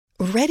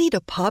Ready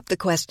to pop the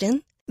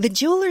question? The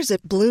jewelers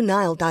at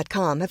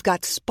BlueNile.com have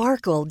got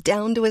sparkle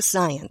down to a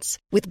science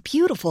with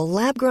beautiful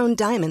lab-grown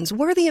diamonds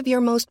worthy of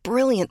your most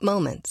brilliant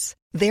moments.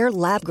 Their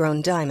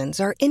lab-grown diamonds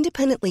are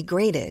independently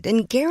graded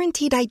and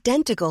guaranteed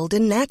identical to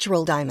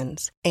natural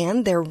diamonds,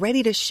 and they're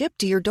ready to ship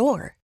to your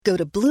door. Go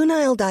to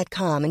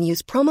BlueNile.com and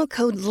use promo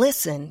code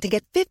LISTEN to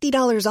get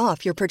 $50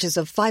 off your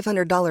purchase of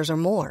 $500 or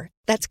more.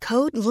 That's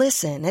code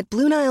LISTEN at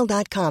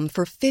BlueNile.com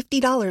for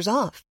 $50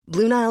 off.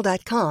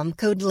 BlueNile.com,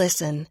 code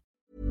LISTEN.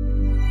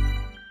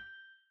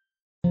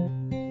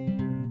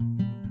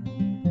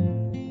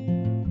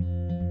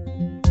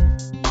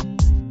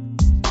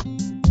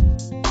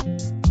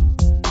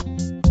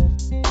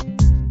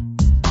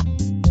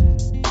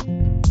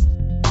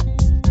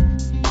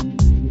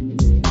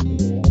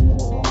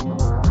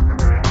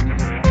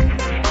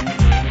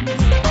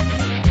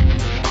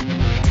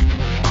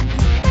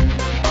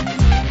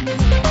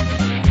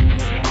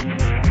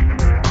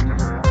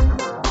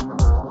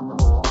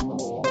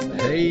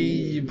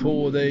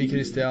 På dig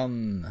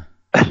Christian.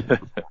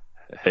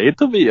 Hej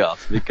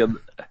Tobias, vilken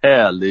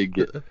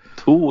härlig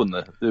ton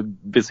du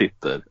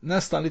besitter.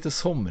 Nästan lite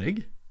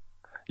somrig.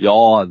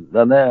 Ja,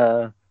 den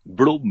är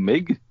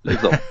blommig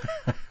liksom.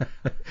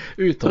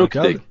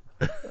 Uttorkad. Fruktig.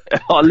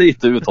 Ja,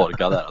 lite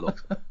uttorkad är den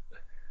också.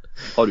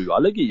 Har du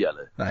allergi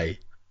eller? Nej.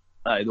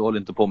 Nej, du håller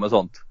inte på med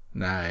sånt.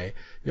 Nej,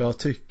 jag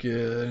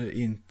tycker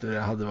inte det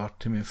hade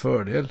varit till min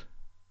fördel.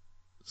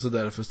 Så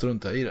därför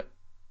struntar jag i det.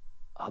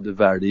 Ja, du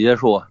väljer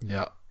så.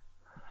 Ja.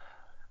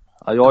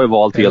 Ja, jag har ju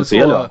valt helt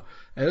fel. Ja.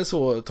 Är det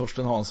så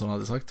Torsten Hansson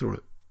hade sagt, tror du?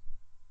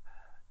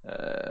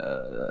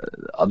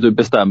 Ja, du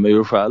bestämmer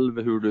ju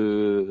själv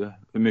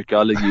hur mycket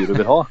allergi du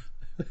vill ha.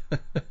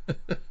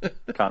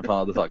 Kanske han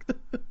hade sagt.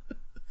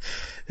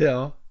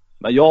 Ja.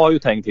 Men jag har ju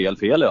tänkt helt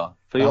fel, ja.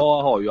 För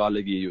jag har ju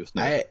allergi just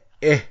nu. Nej.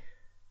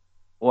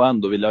 Och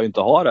ändå vill jag ju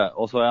inte ha det.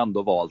 Och så har jag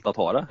ändå valt att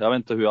ha det. Jag vet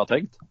inte hur jag har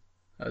tänkt.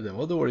 Ja, det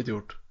var dåligt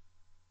gjort.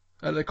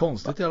 Eller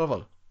konstigt i alla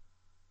fall.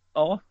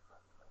 Ja.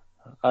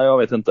 Nej, jag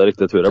vet inte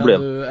riktigt hur det blev.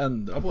 Kan du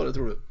ändra på det,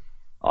 tror du?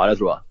 Ja, det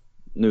tror jag.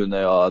 Nu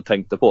när jag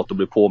tänkte på att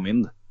bli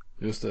påmind.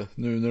 Just det,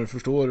 nu när du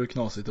förstår hur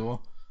knasigt det var.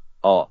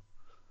 Ja.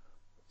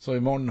 Så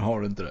imorgon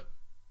har du inte det?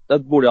 Det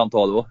borde jag inte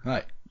ha då.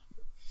 Nej.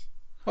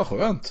 Vad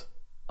skönt.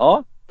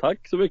 Ja,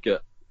 tack så mycket.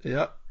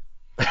 Ja.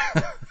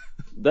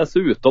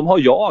 Dessutom har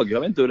jag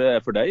vet inte hur det är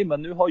för dig,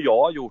 men nu har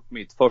jag gjort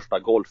mitt första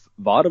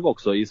golfvarv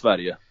också i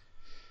Sverige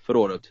för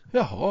året.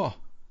 Jaha.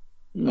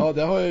 Ja,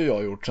 det har ju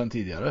jag gjort sedan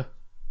tidigare.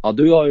 Ja,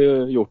 du har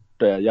ju gjort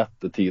det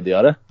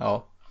jättetidigare.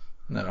 Ja,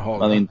 när det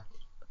har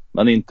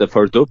men inte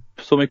följt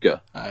upp så mycket.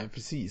 Nej,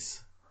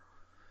 precis.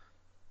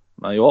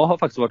 Men jag har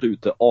faktiskt varit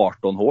ute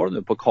 18 hål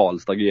nu på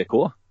Karlstad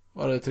GK.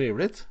 Var det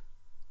trevligt?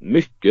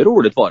 Mycket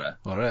roligt var det.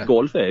 Var det?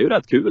 Golf är ju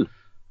rätt kul.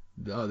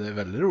 Ja, det är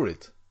väldigt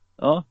roligt.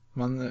 Ja.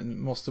 Man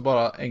måste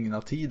bara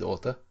ägna tid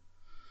åt det.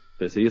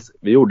 Precis.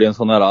 Vi gjorde en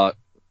sån här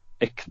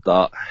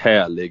äkta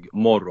härlig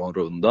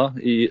morgonrunda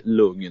i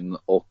lugn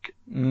och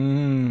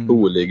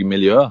solig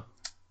miljö.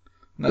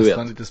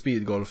 Nästan lite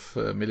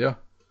speedgolf-miljö.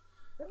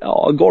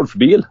 Ja,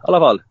 golfbil i alla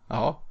fall.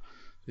 Ja,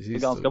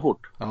 precis. Ganska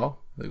fort. Ja,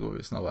 det går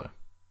ju snabbare.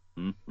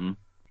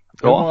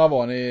 Hur många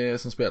var ni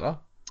som spelade?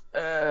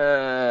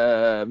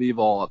 Vi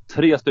var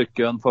 3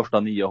 stycken första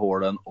 9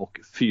 hålen och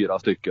 4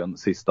 stycken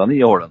sista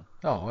 9 hålen.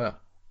 Ja.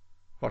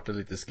 Vart det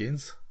lite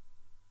skins?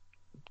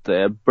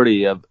 Det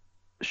blev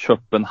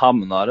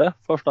Köpenhamnare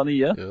första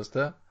 9. Just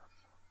det.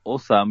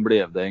 Och sen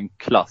blev det en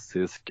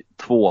klassisk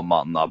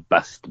 2-manna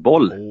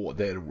bästboll.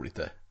 Det är roligt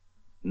det.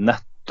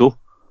 Netto,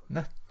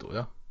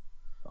 ja.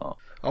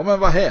 Ja, men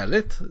vad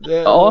härligt.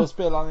 Då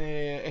spelar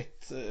ni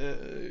ett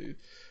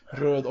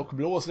röd och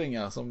blå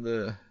slinga som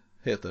det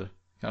heter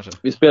kanske.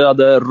 Vi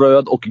spelade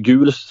röd och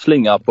gul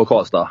slinga på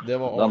Karlstad. Det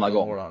var denna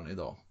gång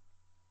idag.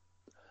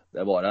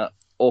 Det var det.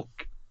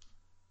 Och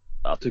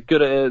jag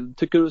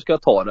tycker du ska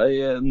ta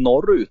dig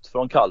norrut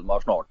från Kalmar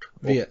snart.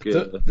 Vet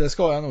du, det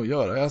ska jag nog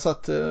göra. Jag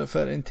satt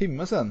för en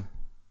timme sedan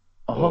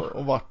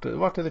och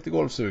vart lite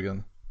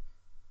golfsugen.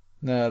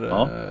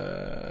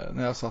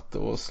 När jag satt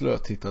och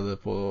slötittade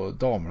på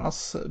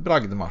damernas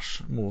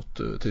bragdmarsch mot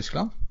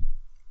Tyskland.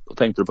 Då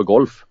tänkte du på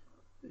golf?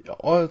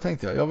 Ja, det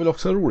tänkte jag. Jag vill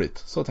också ha roligt.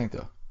 Så tänkte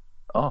jag.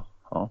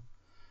 Ja.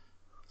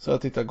 Så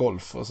jag tittade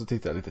golf och så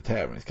tittade jag lite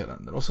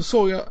tävlingskalender. Och så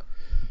såg jag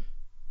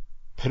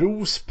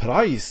Pros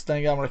Prize,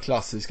 den gamla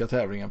klassiska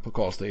tävlingen på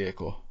Karlstad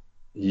GK.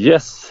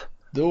 Yes.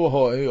 Då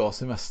har jag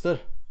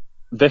semester.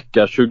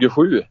 Vecka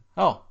 27.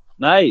 Ja.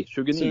 Nej,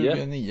 29.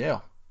 29,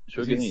 ja.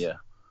 29.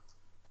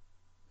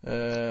 Då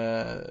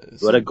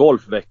Så är det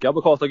golfvecka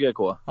på Karlstad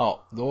GK.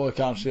 Ja, då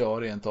kanske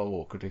jag rent av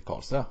åker till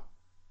Karlstad.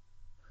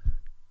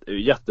 Det är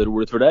ju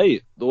jätteroligt för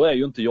dig. Då är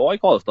ju inte jag i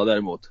Karlstad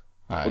däremot.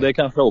 Nej. Och det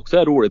kanske också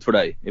är roligt för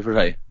dig i och för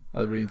sig. Ja,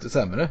 det blir inte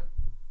sämre.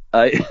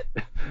 Nej,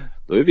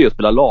 då är vi och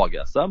spelar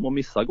lag-SM och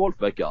missar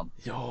golfveckan.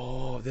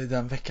 Ja, det är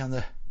den veckan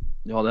det.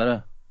 Ja, det är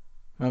det.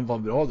 Men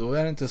vad bra, då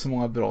är det inte så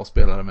många bra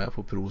spelare med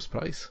på Pros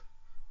Prize.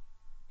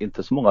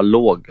 Inte så många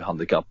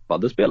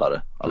låghandikappade spelare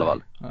i alla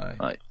fall.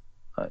 Nej.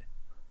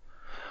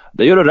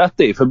 Det gör du rätt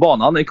i, för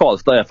banan i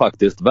Karlstad är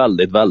faktiskt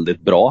väldigt,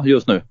 väldigt bra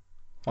just nu.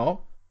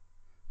 Ja.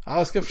 Ja,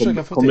 jag ska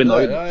försöka få till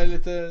det. Jag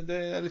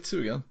är lite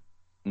sugen.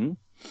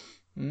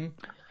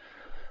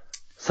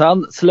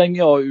 Sen slänger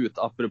jag ut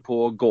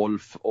apropå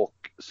golf och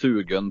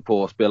sugen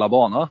på att spela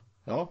bana.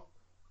 Ja.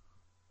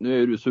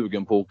 Nu är du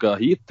sugen på att åka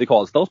hit till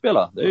Karlstad och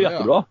spela. Det är ju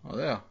jättebra. Ja,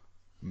 det är jag.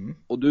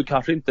 Och du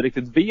kanske inte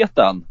riktigt vet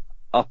än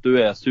att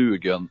du är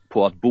sugen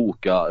på att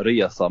boka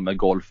resa med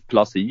Golf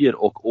Placir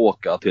och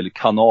åka till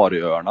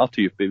Kanarieöarna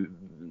typ i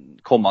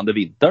kommande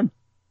vintern.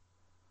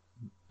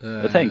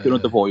 Det tänker du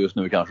inte på just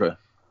nu kanske?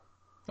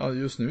 Ja,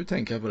 just nu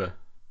tänker jag på det.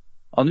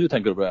 Ja, nu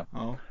tänker du på det.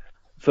 Ja.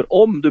 För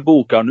om du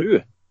bokar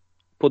nu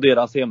på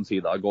deras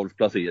hemsida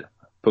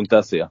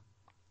golfplacir.se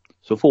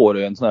så får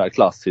du en sån här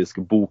klassisk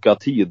boka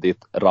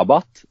tidigt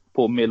rabatt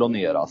på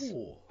Meloneras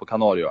på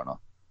Kanarieöarna.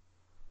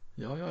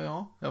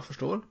 Ja, jag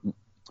förstår.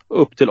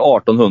 Upp till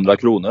 1800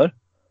 kronor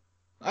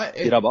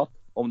i rabatt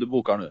om du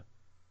bokar nu.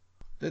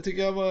 Det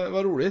tycker jag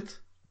var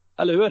roligt.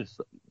 Eller hur?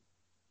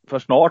 För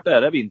snart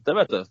är det vinter,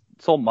 vet du.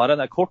 Sommaren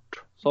är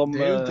kort. Som,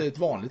 det är ju inte ett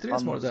vanligt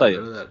resmål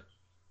säger. Det där.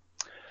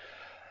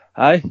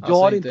 Nej, jag alltså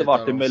har inte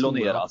varit i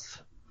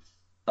Meloneras.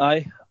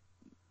 Nej,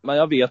 men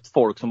jag vet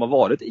folk som har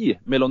varit i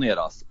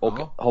Meloneras och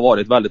har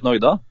varit väldigt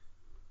nöjda.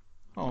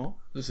 Ja,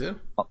 du ser.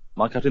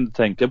 Man kanske inte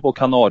tänker på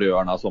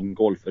Kanarieöarna som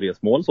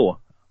golfresmål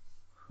så.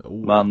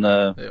 Men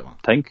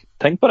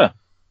tänk på det.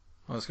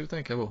 Ja, det ska vi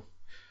tänka på.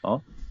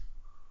 Ja.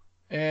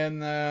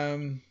 En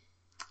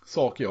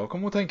sak jag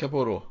kommer att tänka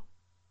på då.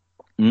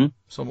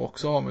 Som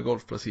också har med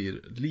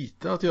golfplacir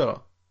lite att göra.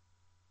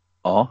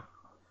 Ja.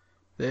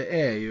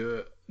 Det är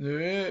ju,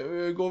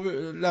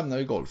 lämnar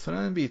vi golfen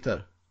en bit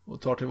här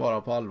och tar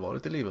tillvara på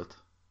allvaret i livet.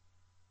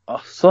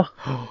 Asså?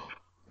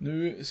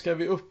 Nu ska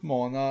vi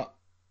uppmana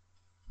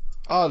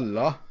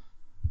alla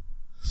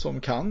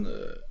som kan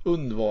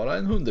undvara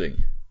en 100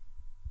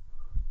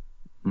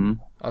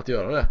 att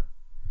göra det.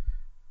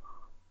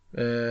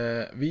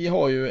 Vi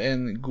har ju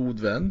en god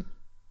vän,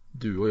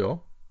 du och jag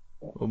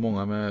och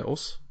många med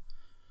oss,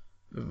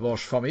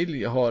 vars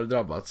familj har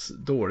drabbats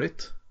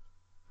dåligt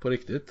på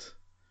riktigt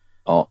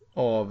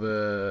av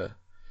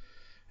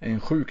en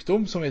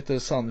sjukdom som heter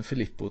San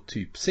Filippo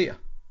typ C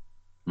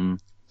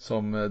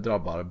som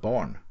drabbar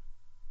barn.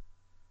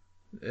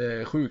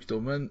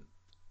 Sjukdomen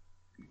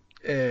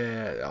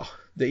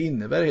det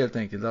innebär helt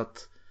enkelt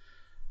att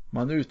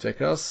man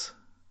utvecklas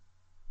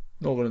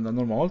någorlunda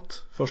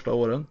normalt första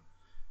åren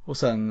och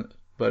sen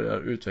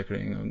börjar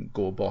utvecklingen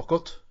gå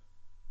bakåt.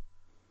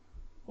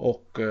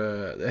 Och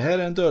det här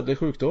är en dödlig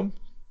sjukdom.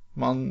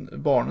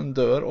 Barnen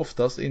dör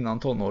oftast innan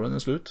tonåren är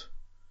slut.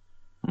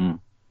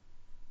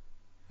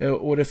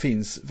 Och det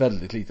finns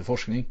väldigt lite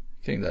forskning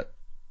kring det.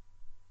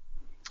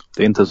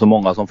 Det är inte så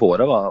många som får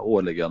det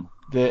årligen.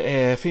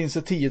 Det finns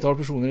ett 10-tal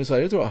personer i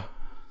Sverige tror jag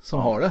som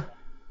har det.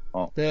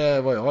 Ja. Det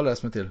är vad jag har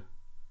läst mig till.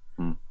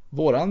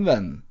 Våran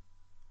vän,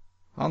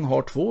 han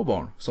har 2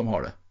 barn som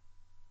har det.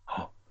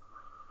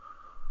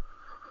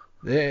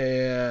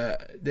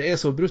 Det är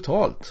så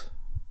brutalt.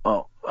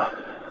 Ja.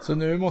 Så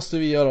nu måste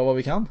vi göra vad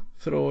vi kan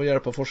för att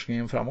hjälpa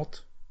forskningen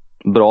framåt.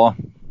 Bra.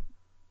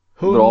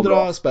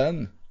 100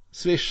 spänn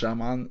swishar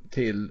man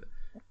till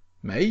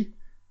mig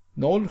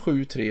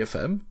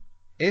 0735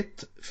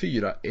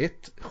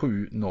 141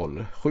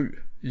 707.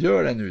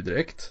 Gör det nu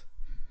direkt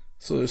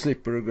så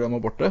slipper du glömma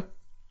bort det.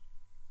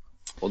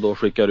 Och då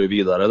skickar du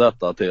vidare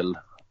detta till...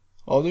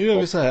 Ja, nu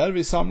gör vi så här.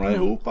 Vi samlar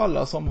ihop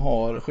alla som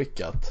har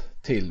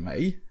skickat till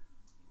mig.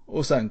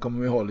 Och sen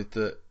kommer vi ha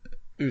lite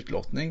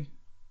utlottning.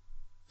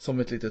 Som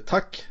ett litet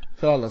tack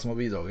för alla som har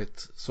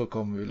bidragit så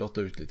kommer vi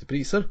lotta ut lite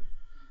priser.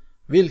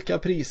 Vilka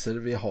priser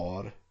vi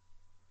har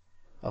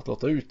att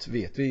lotta ut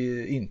vet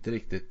vi inte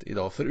riktigt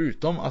idag.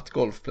 Förutom att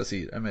Golf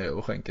Placir är med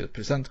och skänker ett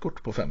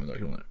presentkort på 500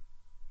 kronor.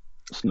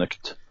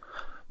 Snyggt.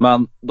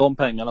 Men de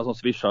pengarna som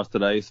swishas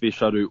till dig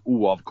swishar du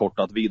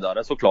oavkortat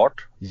vidare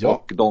såklart. Ja.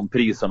 Och de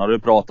priserna du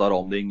pratar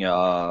om, det är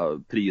inga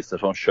priser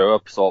som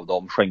köps av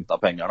de skänkta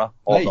pengarna.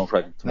 Nej,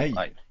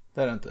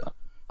 det är det inte.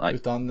 Nej.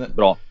 Utan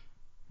bra.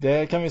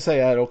 Det kan vi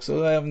säga här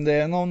också. Om det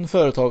är någon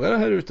företagare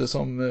här ute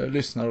som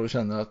lyssnar och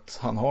känner att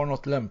han har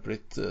något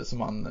lämpligt som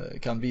man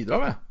kan bidra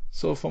med,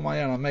 så får man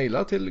gärna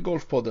mejla till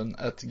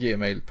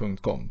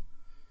golfpodden@gmail.com.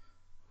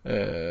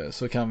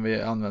 Så kan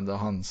vi använda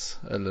hans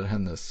eller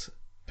hennes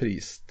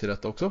pris till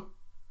detta också.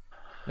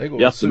 Det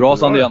går jättebra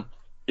Sandén.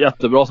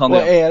 Jättebra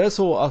Sandén. Och är det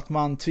så att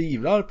man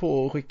tvivlar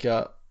på att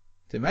skicka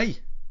till mig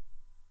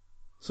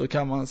så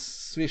kan man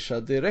swisha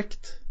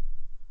direkt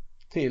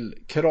till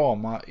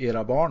Krama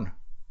era barn.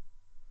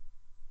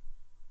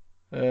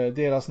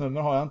 Deras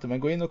nummer har jag inte, men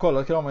gå in och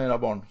kolla Krama era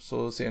barn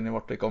så ser ni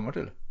vart det kommer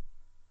till.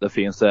 Det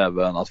finns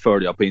även att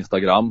följa på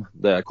Instagram,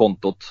 det är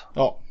kontot.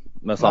 Ja.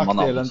 Med samma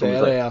namn.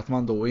 Nackdelen där är att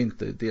man då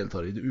inte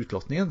deltar i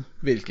utlottningen,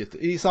 vilket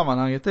i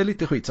sammanhanget är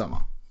lite skitsamma.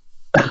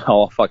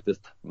 Ja,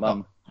 faktiskt.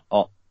 Men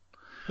ja.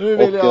 Nu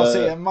vill jag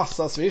se en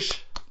massa swish.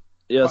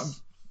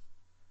 Yes.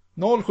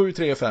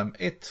 0735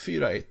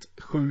 141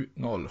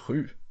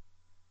 707.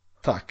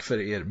 Tack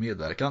för er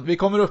medverkan. Vi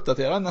kommer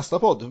uppdatera nästa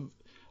podd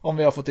om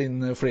vi har fått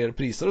in fler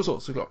priser och så,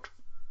 såklart.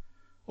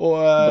 Och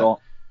bra.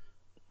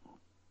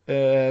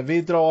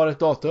 Vi drar ett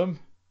datum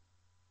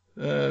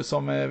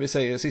som är, vi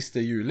säger sista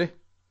juli.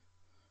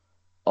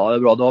 Ja, det är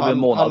bra. Då har vi en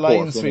månad alla på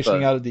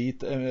inswishningar dit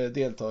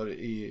deltar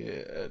i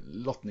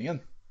lottningen.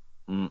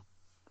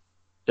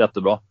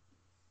 Jättebra.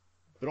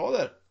 Bra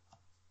där.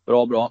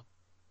 Bra.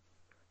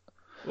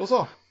 Och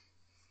så.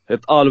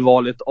 Ett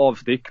allvarligt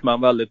avstick,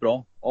 men väldigt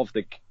bra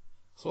avstick.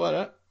 Så är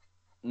det.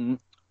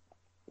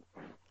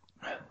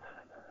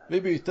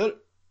 Vi byter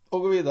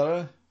och går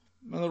vidare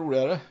med något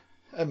roligare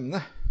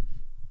ämne.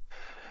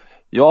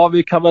 Ja,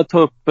 vi kan väl ta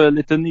upp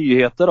lite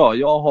nyheter då.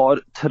 Jag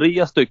har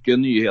 3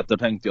 stycken nyheter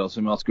tänkte jag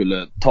som jag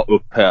skulle ta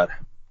upp här.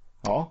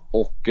 Ja.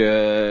 Och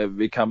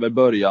vi kan väl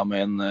börja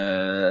med en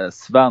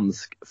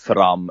svensk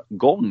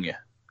framgång.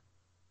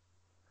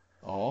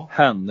 Ja.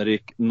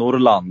 Henrik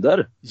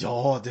Norlander.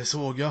 Ja, det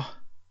såg jag.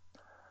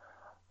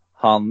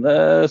 Han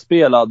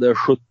spelade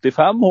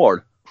 75 hål.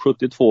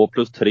 72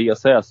 plus 3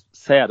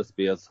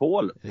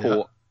 särspelshål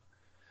på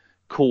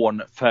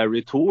Corn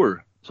Ferry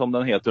Tour, som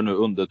den heter nu,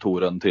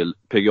 undertouren till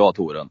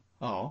PGA-touren.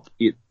 Ja.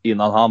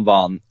 Innan han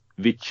vann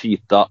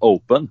Wichita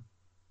Open.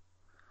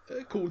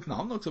 Coolt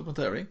namn också på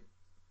tävling.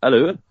 Eller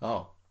hur?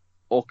 Ja.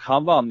 Och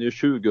han vann ju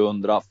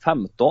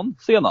 2015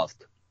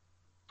 senast.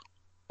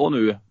 Och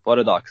nu var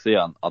det dags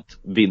igen att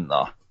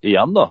vinna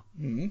igen då.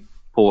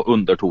 På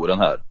undertouren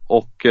här.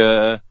 Och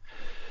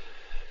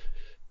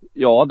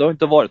ja, det har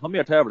inte varit någon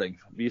mer tävling.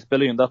 Vi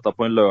spelar in detta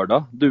på en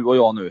lördag, du och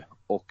jag nu.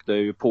 Och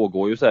det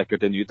pågår ju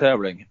säkert en ny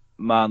tävling.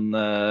 Men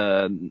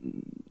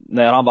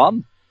när han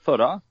vann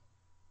förra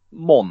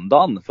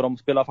måndagen, för de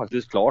spelar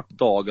faktiskt klart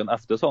dagen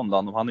efter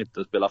söndagen om han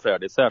inte spelar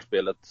färdigt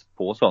särspelet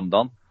på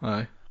söndagen.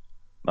 Nej.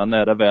 Men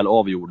när det väl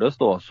avgjordes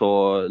då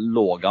så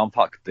låg han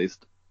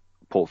faktiskt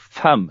på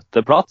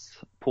 5:e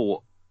plats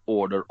på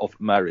Order of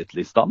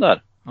Merit-listan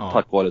där. Ja.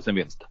 Tack vare sin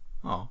vinst.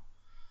 Ja.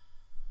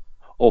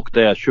 Och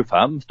det är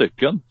 25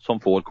 stycken som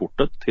får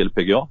kortet till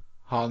PGA.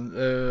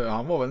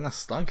 Han var väl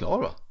nästan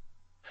klar, va?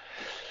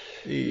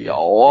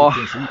 Ja,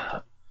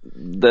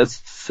 det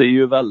ser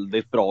ju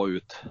väldigt bra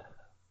ut.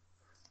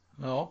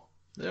 Ja,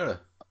 det gör det.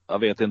 Jag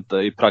vet inte,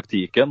 i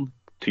praktiken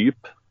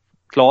typ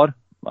klar.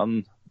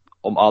 Men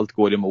om allt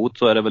går emot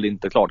så är det väl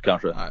inte klart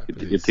kanske.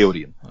 Nej, i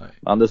teorin. Nej.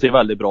 Men det ser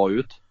väldigt bra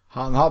ut.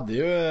 Han hade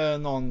ju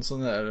någon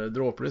sån där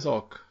dråplig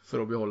sak för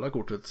att behålla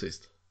kortet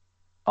sist.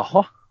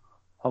 Jaha,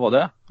 vad var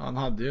det? Han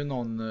hade ju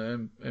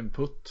en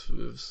putt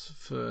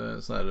för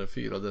sån här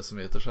 4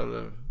 decimeter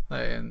eller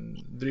nej, en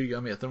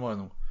dryga meter var det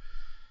nog.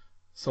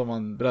 Som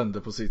han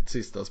brände på sitt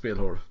sista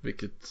spelhål,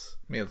 vilket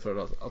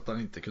medförde att han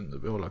inte kunde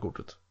behålla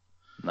kortet.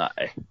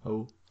 Nej.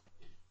 Jo.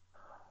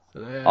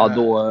 Ja,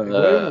 då det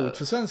går emot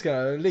för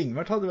svenskarna.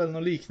 Lingvart hade väl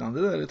något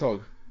liknande där ett tag.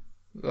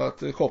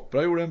 Att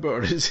Kopra gjorde en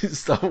birdie i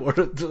sista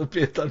året och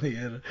petade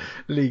ner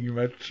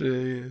Lingvarts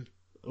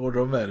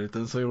Order of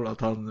Meriten, som gjorde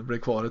att han blev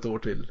kvar ett år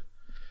till.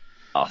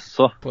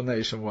 Alltså. På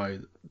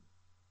Nationwide,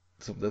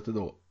 som det är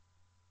då.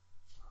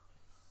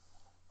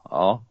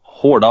 Ja,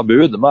 hårda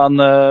bud, men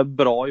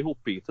bra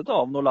ihopbitet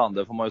av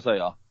Norlander får man ju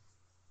säga.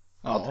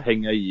 Ja. Att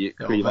hänga i,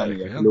 kliva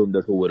ner till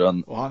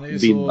undertouren, och han är ju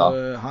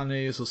vinna. Han är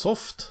ju så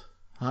soft.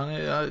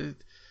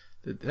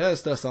 Det här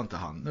stressar inte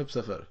han upp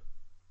sig för.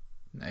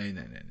 Nej.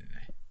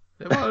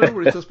 Det var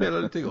roligt att spela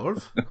lite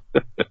golf.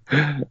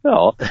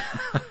 Ja.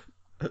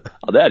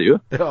 Ja, det är det ju.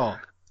 Ja.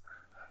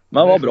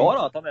 Men vad bra då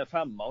att han är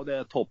 5 och det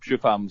är topp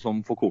 25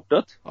 som får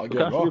kortet. Ja, då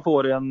kanske vi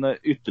får en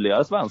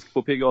ytterligare svensk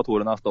på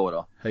PGA-touren nästa år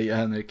då. Hej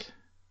Henrik.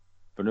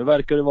 För nu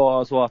verkar det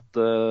vara så att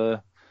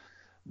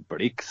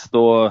Blixt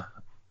och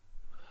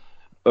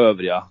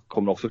övriga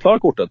kommer också klara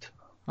kortet.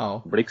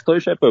 Ja. Blixt har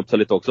ju shapat upp sig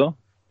lite också,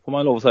 får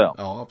man lov att säga.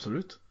 Ja,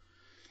 absolut.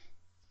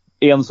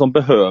 En som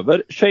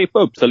behöver shapa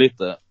upp sig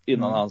lite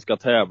innan han ska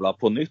tävla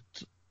på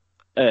nytt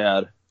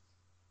är,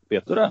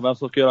 vet du det? Vem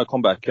som ska göra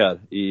comeback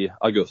här i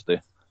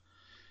augusti?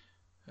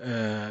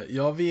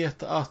 Jag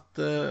vet att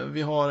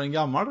vi har en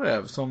gammal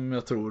räv som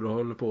jag tror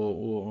håller på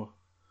och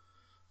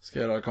ska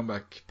göra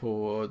comeback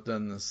på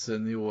den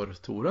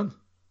seniortouren.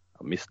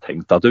 Jag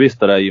misstänkte att du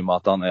visste det i och med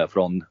att han är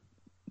från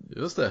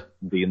just det,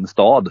 din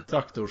stad.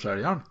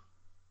 Traktorsäljaren.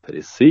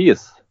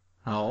 Precis.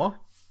 Ja.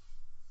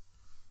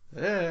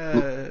 Det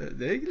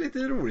är lite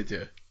roligt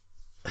ju.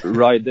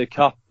 Ryder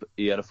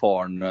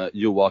Cup-erfaren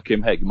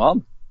Joakim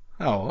Häggman.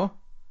 Ja.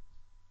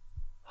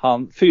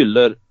 Han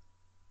fyller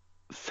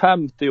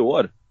 50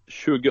 år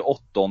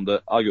 28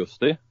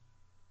 augusti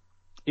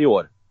i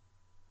år.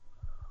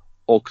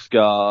 Och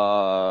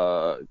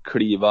ska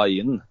kliva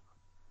in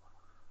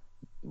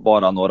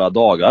bara några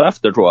dagar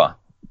efter tror jag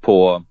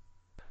på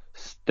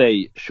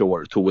Stay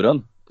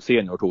Shore-touren,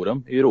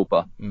 seniortouren i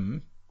Europa.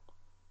 Mm.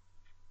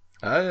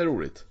 Det är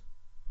roligt.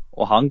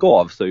 Och han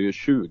gav sig ju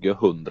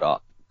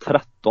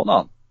 2013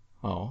 han.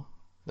 Ja.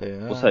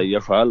 Och säger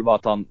själv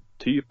att han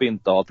typ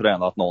inte har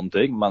tränat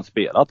någonting men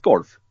spelat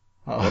golf.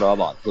 Ja. Och det har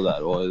varit så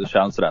där och det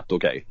känns rätt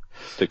okej,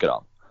 tycker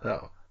han.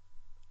 Ja.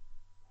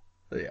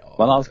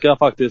 Men han ska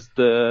faktiskt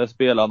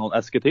spela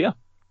någon SKT.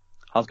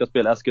 Han ska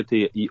spela SKT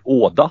i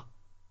Åda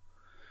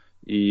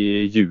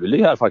i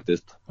juli här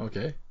faktiskt.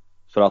 Okej.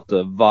 För att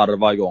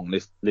varva igång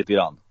lite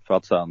grann. För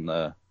att sen,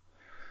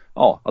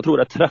 ja, jag tror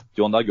det är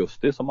 30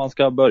 augusti som man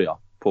ska börja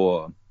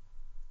på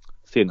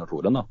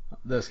seniortouren då.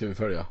 Det ska vi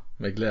följa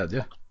med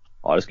glädje.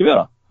 Ja, det ska vi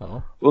göra.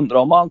 Ja. Undrar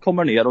om man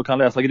kommer ner och kan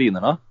läsa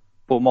grinerna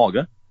på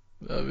mage.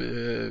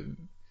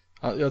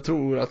 Jag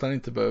tror att han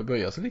inte behöver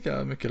böja sig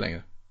lika mycket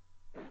längre.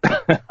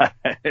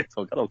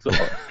 Så kan det också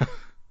vara.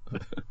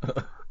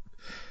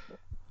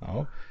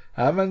 Ja.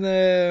 Ja, men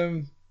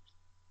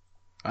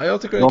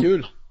jag tycker det är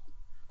kul.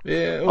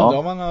 Vi undrar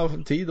om man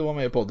har tid att vara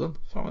med i podden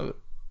framöver.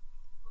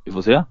 Vi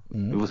får se.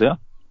 Vi får se.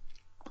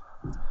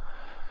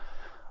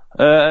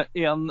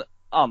 En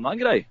annan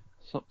grej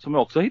som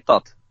jag också har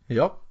hittat.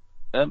 Ja.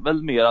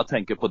 Väl mer jag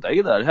tänker på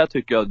dig där. Här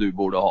tycker jag du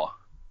borde ha.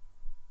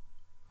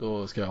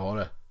 Då ska jag ha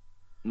det.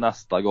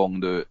 Nästa gång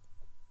du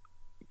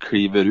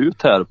kliver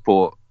ut här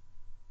på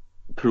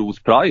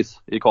Pros Price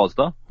i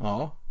Karlstad.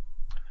 Ja.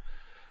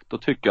 Då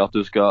tycker jag att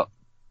du ska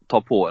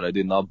ta på dig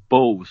dina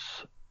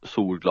Bose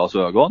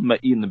solglasögon med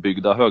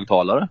inbyggda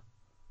högtalare.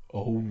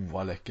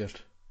 Vad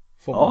läckert.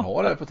 Får man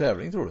ha det på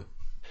tävling, tror du?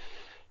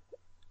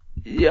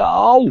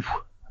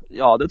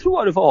 Ja, det tror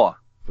jag du får ha.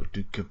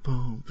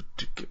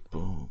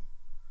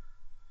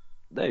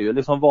 Det är ju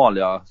liksom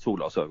vanliga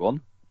solglasögon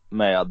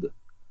med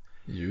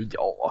ljud.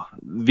 Ja,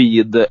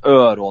 vid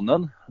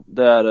öronen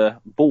där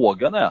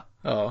bågen är.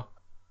 Ja.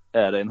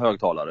 Är det en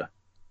högtalare.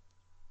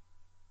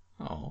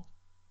 Ja.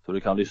 Så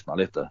du kan lyssna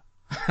lite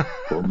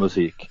på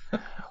musik.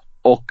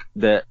 Och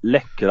det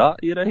läckra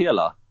i det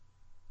hela,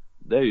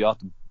 det är ju att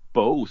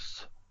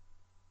Bose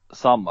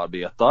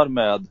samarbetar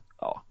med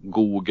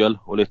Google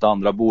och lite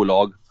andra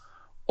bolag.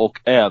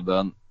 Och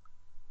även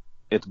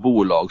ett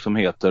bolag som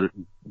heter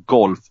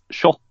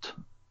GolfShot.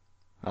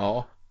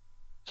 Ja.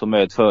 Som är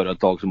ett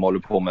företag som håller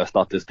på med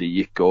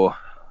statistik och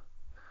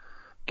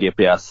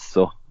GPS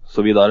och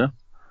så vidare.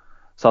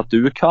 Så att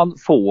du kan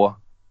få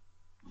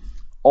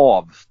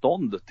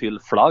avstånd till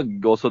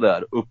flagg och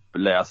sådär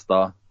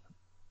upplästa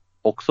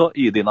också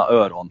i dina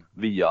öron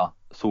via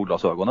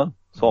solglasögonen.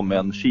 Som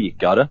en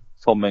kikare,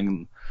 som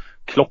en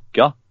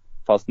klocka.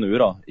 Fast nu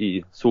då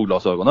i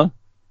solglasögonen.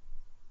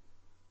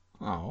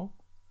 Ja.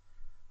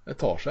 Det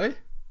tar sig.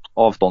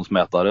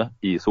 Avståndsmätare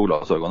i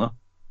solglasögonen.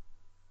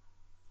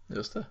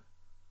 Just det.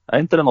 Är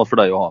inte det något för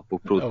dig att ha på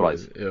Pros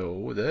Price?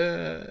 Jo, det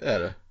är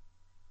det.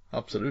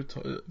 Absolut.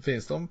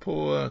 Finns de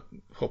på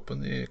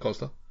shoppen i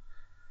Karlstad?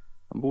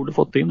 Man borde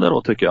fått in det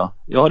då, tycker jag.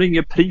 Jag har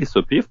ingen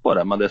prisuppgift på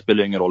det, men det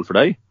spelar ingen roll för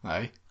dig.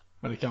 Nej,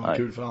 men det kan vara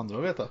kul för andra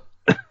att veta.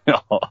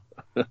 Ja.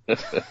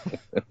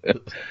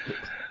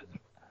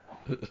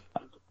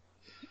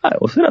 Nej,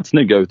 och ser rätt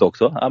snygga ut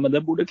också. Ja, men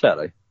det borde klä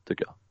dig,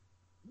 tycker jag.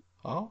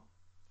 Ja.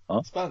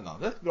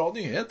 Spännande. Bra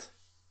nyhet.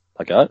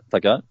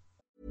 Tackar.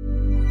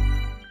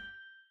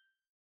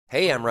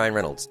 Hey, I'm Ryan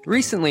Reynolds.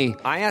 Recently,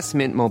 I asked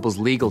Mint Mobile's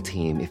legal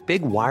team if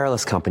big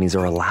wireless companies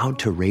are allowed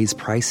to raise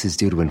prices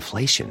due to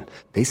inflation.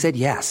 They said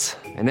yes.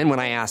 And then when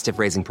I asked if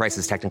raising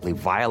prices technically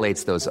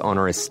violates those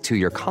onerous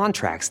two-year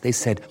contracts, they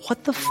said,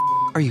 "What the f***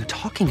 are you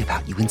talking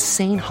about, you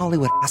insane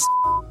Hollywood ass?"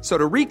 So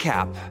to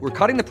recap, we're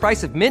cutting the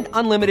price of Mint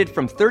Unlimited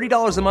from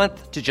 $30 a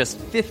month to just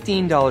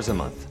 $15 a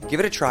month. Give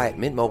it a try at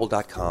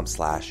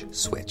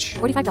mintmobile.com/switch.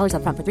 $45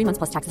 up front for 3 months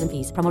plus taxes and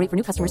fees. Promo rate for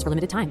new customers for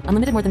limited time.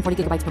 Unlimited more than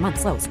 40 gigabytes per month.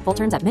 Slows full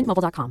terms at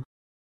mintmobile.com.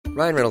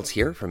 Ryan Reynolds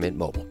here from Mint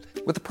Mobile.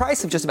 With the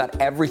price of just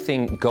about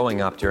everything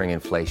going up during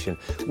inflation,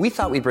 we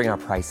thought we'd bring our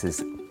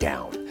prices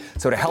down.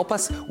 So to help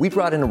us, we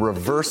brought in a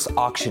reverse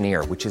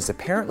auctioneer, which is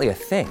apparently a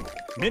thing.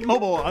 Mint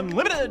Mobile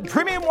Unlimited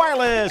Premium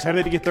Wireless. How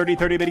to get 30,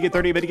 30, bit to get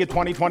 30, bit to get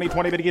 20, 20,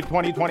 20, bit to get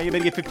 20, 20,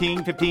 bit to get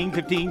 15, 15,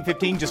 15,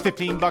 15, just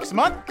 $15 a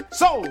month?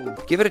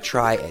 Sold! Give it a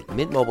try at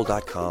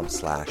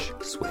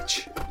mintmobile.com/switch.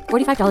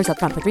 $45 up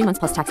front for 3 months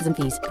plus taxes and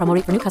fees. Promo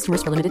rate for new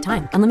customers for limited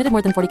time. Unlimited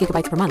more than 40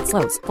 gigabytes per month.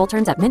 Slows full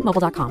terms at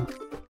mintmobile.com.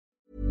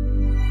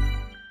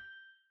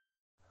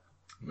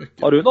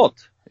 Mycket. Har du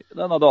något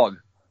denna dag?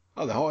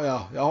 Ja, det har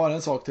jag. Jag har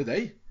en sak till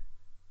dig.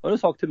 Har du en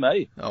sak till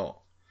mig?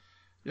 Ja.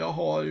 Jag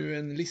har ju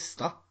en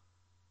lista.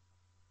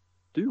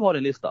 Du har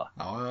en lista?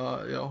 Ja,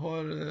 jag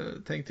har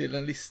tänkt till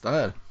en lista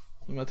här.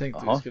 Som jag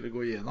tänkte vi skulle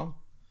gå igenom.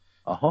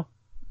 Aha.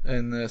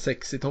 En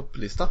sexy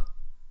topplista.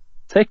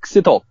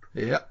 Sexy topp?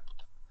 Ja.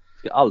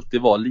 Ska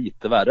alltid vara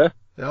lite värre.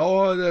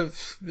 Ja,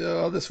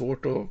 jag hade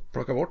svårt att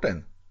plocka bort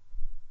en.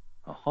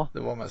 Aha. Det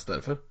var mest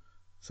därför.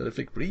 Så det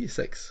fick bli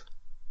 6.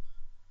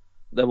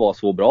 Det var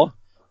så bra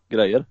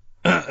grejer.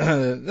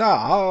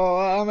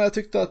 Ja, men jag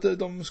tyckte att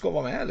de ska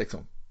vara med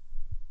liksom.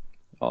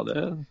 Ja,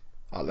 det...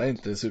 Alla är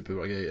inte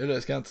superbra grejer,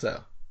 det ska jag inte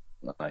säga.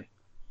 Nej.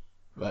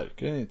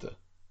 Verkligen inte.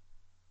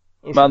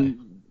 Usch, men nej.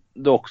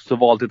 Du har också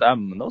valt ett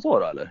ämne och så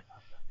då, eller?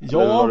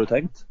 Ja, eller vad har du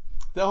tänkt?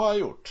 Det har jag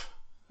gjort.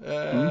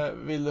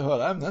 Vill du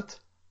höra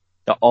ämnet?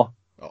 Ja.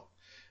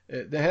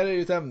 Det här är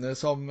ju ett ämne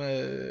som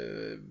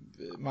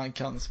man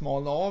kan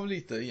smalna av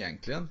lite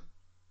egentligen.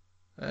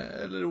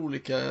 Eller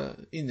olika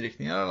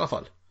inriktningar i alla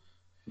fall.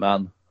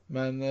 Men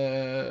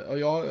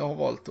jag har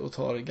valt att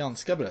ta det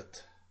ganska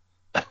brett.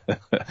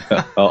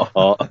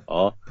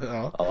 Ja.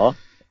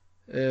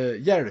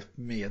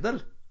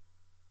 Hjälpmedel.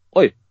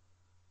 Oj.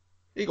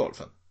 I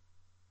golfen.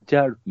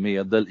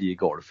 Hjälpmedel i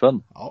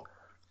golfen. Ja.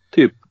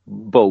 Typ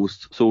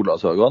Bose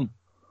solglasögon.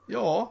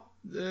 Ja,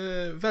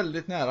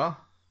 väldigt nära.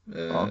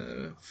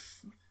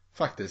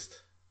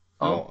 Faktiskt.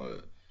 Ja.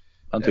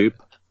 En typ.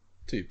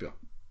 Typ, ja.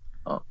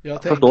 Ja.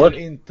 Jag förstår.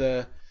 tänker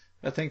inte...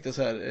 Jag tänkte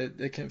så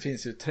här,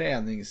 finns ju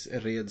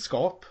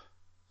träningsredskap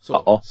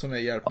som är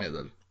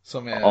hjälpmedel.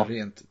 Som är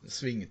rent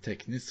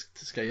svingtekniskt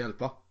ska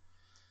hjälpa.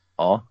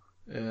 Ja.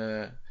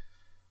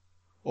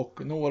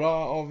 Och några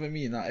av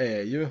mina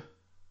är ju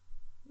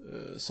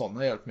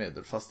sådana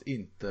hjälpmedel, fast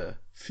inte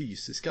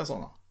fysiska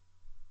sådana.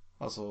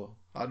 Alltså,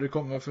 ja, du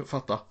kommer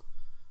fatta.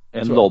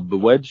 En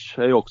lob wedge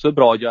är ju också ett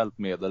bra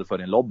hjälpmedel för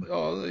en lob.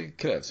 Ja, det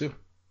krävs ju.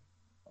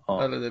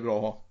 Ja. Eller det är bra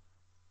att ha.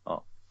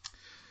 Ja.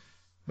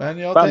 Men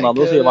jag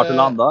spännande att se vart det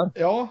landar.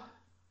 Ja,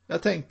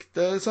 jag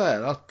tänkte så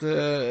här att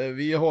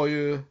vi har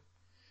ju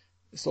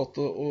stått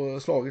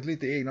och slagit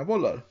lite egna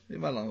bollar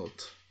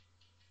emellanåt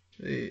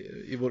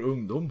i vår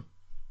ungdom.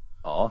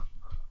 Ja.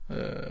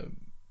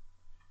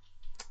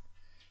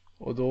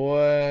 Och då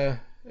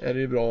är det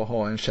ju bra att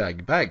ha en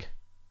shagbag.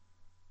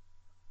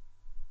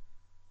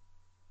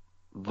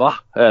 Va?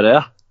 Är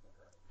det?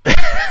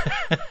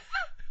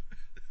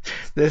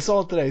 Det sa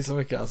inte dig så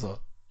mycket alltså.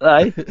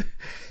 Nej.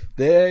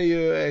 Det är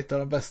ju ett av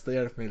de bästa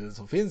hjälpmedlen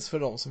som finns för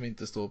de som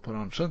inte står på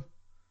ranchen.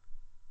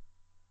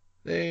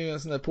 Det är ju en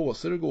sån där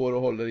påse du går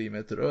och håller i med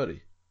ett rör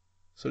i.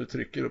 Så du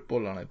trycker upp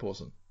bollarna i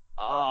påsen.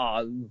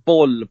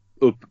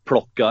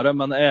 Bollupplockare,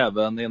 men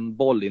även en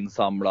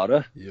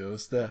bollinsamlare.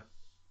 Just det.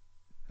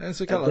 En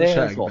så kallad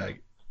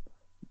shagbag.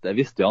 Det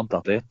visste jag inte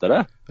att det hette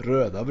det.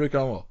 Röda brukar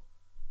de vara.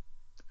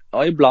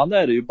 Ja, ibland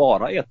är det ju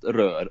bara ett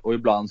rör. Och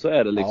ibland så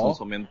är det liksom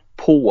som en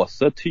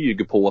påse,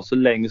 tygpåse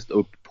längst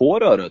upp på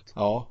röret.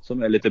 Ja.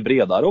 Som är lite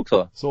bredare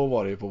också. Så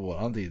var det ju på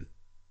våran tid.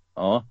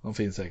 Ja. De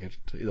finns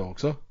säkert idag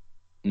också.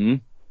 Mm.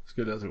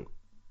 Skulle jag tro.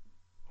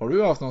 Har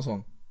du haft någon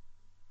sån?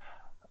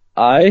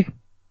 Nej,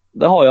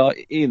 det har jag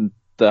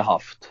inte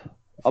haft.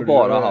 Jag har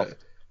bara haft.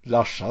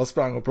 Larsa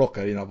sprang och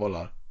plockade dina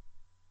bollar.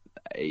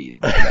 Nej,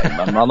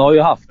 men man har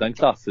ju haft den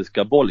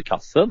klassiska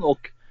bollkassen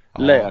och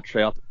lärt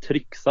sig att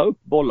trixa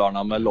upp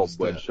bollarna med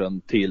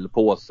lobwedgen till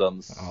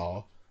påsens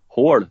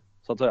hål,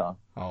 så att säga.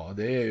 Ja,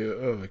 det är ju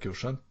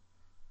överkursen.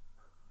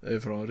 Det är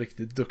från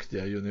riktigt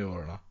duktiga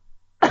juniorerna.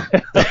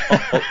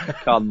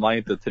 Kan man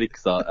inte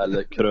trixa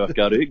eller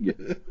kröka rygg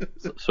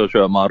så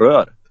kör man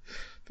rör.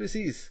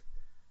 Precis.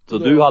 Så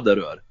du hade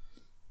rör?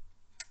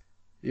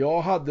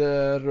 Jag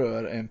hade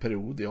rör en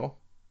period, ja.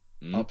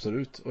 Mm.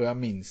 Absolut. Och jag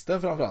minns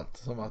det framförallt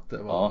som att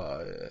det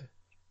var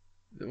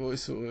det var ju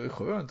så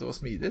skönt och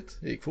smidigt.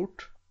 Det gick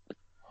fort.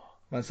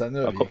 Men sen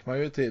övergick man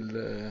ju till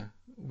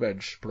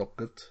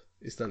wedge-plocket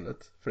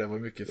istället. För det var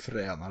mycket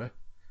fränare.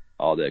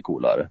 Ja, det är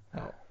coolare.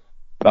 Ja.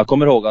 Jag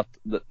kommer ihåg att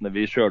när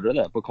vi körde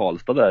det på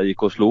Karlstad där,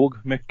 gick och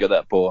slog mycket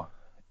där på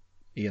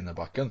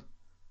Enebacken,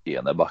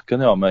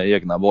 ja, med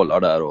egna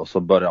bollar där, och så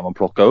börjar man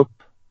plocka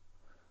upp.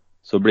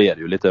 Så blir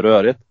det ju lite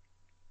rörigt.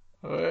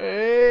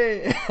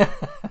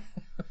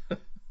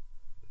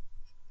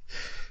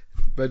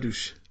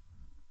 Berdusch.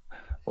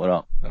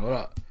 Ora.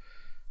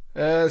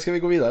 Ja, ska vi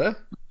gå vidare?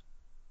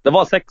 Det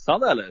var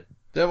 6:an eller?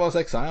 Det var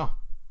 6:an, ja.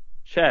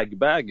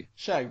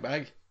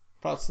 Shagbag.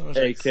 Plats nummer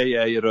 6.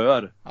 A.k.a.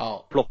 rör.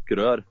 Ja.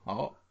 Plockrör.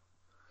 Ja.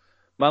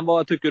 Men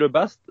vad tycker du är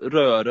bäst?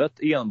 Röret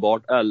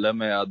enbart eller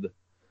med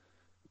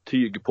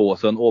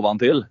tygpåsen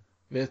ovantill?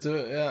 Vet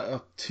du,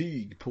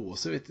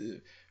 tygpåse, vet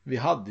du. Vi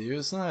hade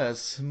ju såna här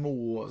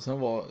små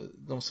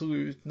de såg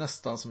ut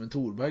nästan som en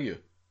torbag ju.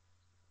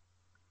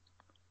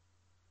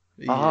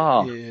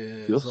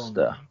 Just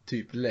det.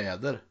 Typ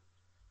läder.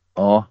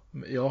 Ja.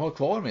 Jag har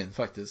kvar min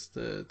faktiskt.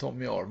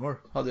 Tommy Armour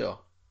hade jag.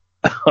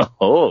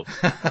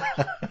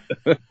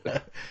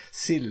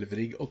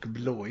 Silvrig och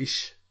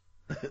blåish.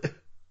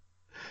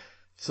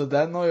 Så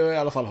den har jag i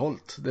alla fall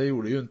hållit. Det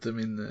gjorde ju inte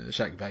min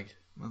shagbag.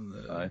 Men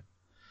nej,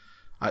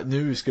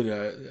 nu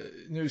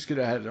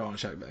skulle jag hellre ha en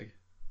shagbag.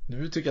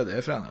 Nu tycker jag det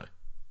är fränare.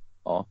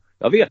 Ja,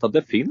 jag vet att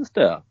det finns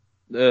det.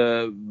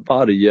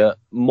 Varje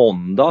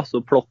måndag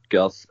så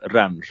plockas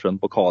ranchen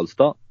på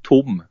Karlstad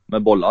tom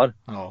med bollar.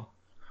 Ja.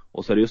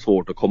 Och så är det ju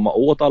svårt att komma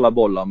åt alla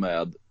bollar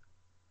med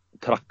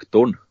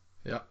traktorn.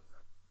 Ja.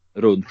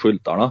 Runt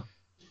skyltarna.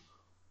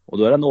 Och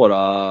då är det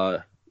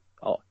några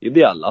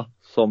ideella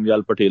som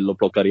hjälper till och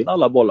plockar in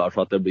alla bollar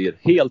så att det blir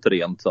helt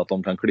rent så att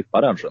de kan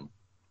klippa ranchen.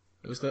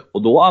 Just det.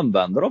 Och då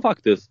använder de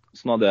faktiskt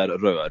såna där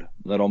rör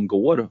när de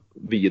går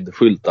vid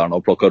skyltarna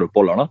och plockar upp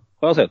bollarna,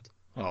 har jag sett.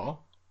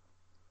 Ja.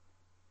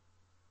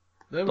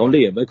 De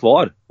lever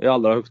kvar i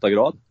allra högsta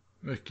grad.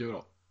 Mycket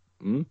bra.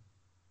 Mm.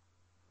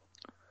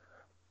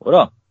 Och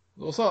då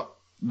så.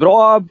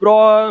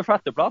 Bra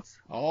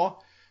sjätteplats.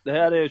 Ja. Det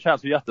här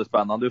känns ju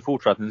jättespännande hur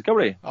fortsättningen ska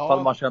bli. Ja.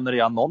 För man känner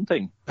igen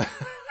någonting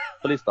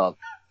på listan.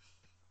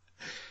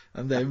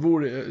 Men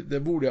det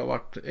borde ha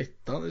varit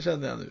ettan, det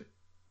kände jag nu.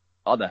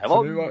 Ja, det här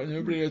var...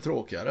 Nu blir det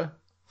tråkigare.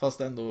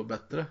 Fast ändå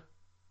bättre.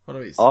 På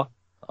något vis.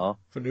 Ja.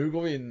 För nu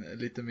går vi in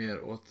lite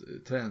mer åt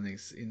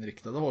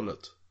träningsinriktade hållet.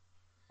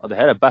 Ja, det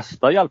här är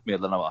bästa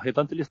hjälpmedlen, va?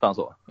 Heter inte listan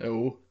så?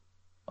 Jo,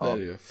 det är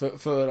det ju.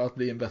 För att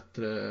bli en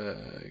bättre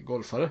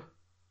golfare.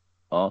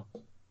 Ja.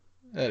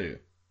 Är det ju.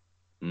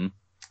 Mm.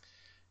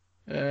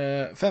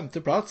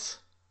 5:e plats.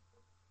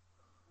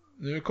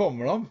 Nu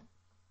kommer de.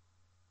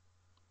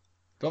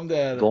 De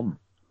där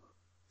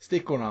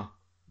stickorna.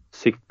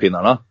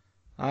 Siktpinnarna.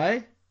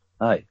 Nej.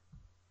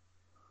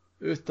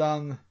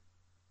 Utan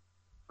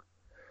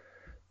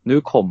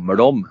nu kommer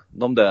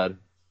de där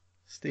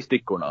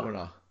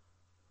stickorna.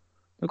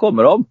 Nu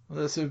kommer de.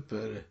 Det är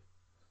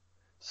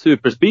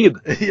Superspeed.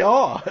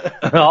 Ja.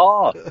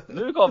 Ja,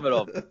 nu kommer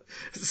de.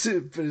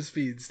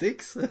 Superspeed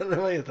sticks, eller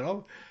vad heter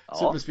de? Ja.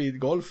 Superspeed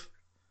golf.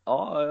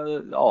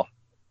 Ja.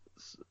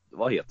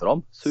 Vad heter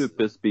de?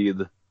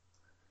 Superspeed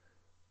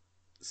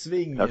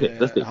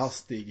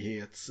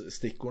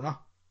svinghastighetsstickorna.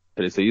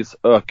 Precis,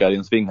 ökar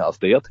din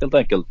svinghastighet helt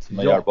enkelt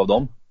med hjälp av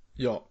dem.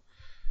 Ja.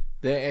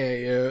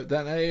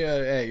 Den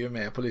är ju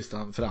med på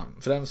listan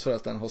främst för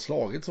att den har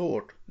slagit så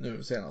hårt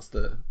nu senaste.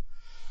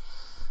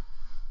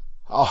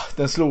 Ja,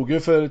 den slog ju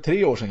för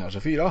 3 år sedan kanske,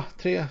 4,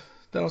 3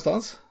 där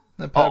någonstans.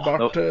 När Per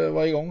Bart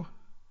var igång.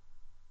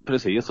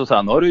 Precis, och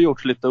sen har det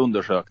gjorts lite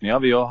undersökningar.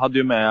 Vi hade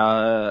ju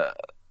med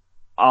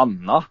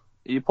Anna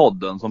i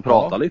podden som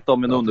pratade lite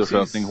om en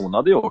undersökning hon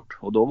hade gjort.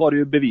 Och då var det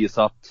ju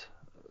bevisat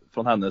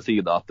från hennes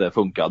sida att det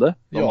funkade.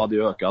 De hade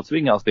ju ökat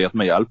svinghastighet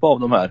med hjälp av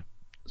de här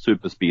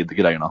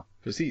superspeed-grejerna.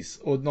 Precis,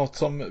 och något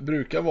som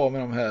brukar vara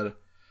med de här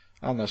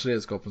annars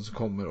redskapen som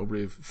kommer och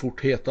blir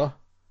fort heta,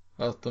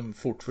 att de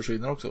fort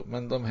försvinner också.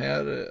 Men de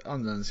här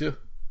används ju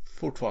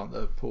fortfarande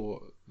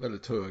på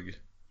väldigt hög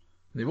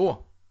nivå.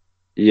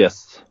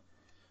 Yes.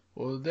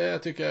 Och det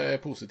tycker jag är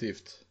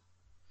positivt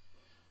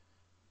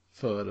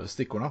för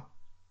stickorna.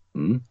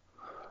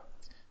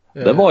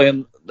 Det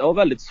var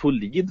väldigt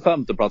solid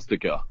 5:e plats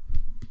tycker jag.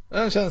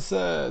 Den känns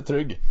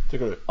trygg,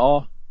 tycker du?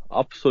 Ja,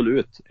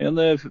 absolut.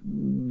 En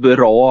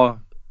bra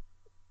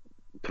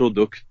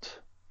produkt.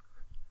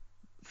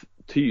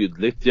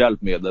 Tydligt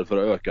hjälpmedel för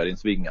att öka din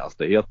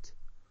svinghastighet.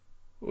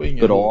 Och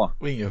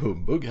ingen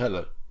humbug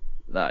heller.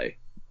 Nej.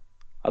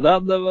 Ja,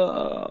 den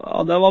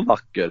var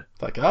vacker.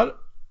 Tackar.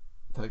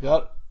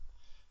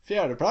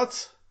 4:e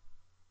plats.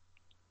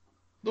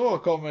 Då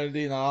kommer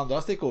dina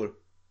andra stickor.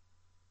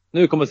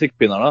 Nu kommer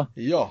siktpinnarna.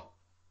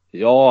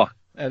 Ja.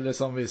 Eller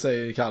som vi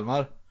säger i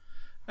Kalmar,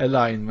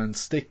 alignment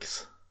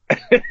sticks.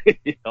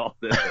 Ja,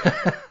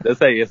 det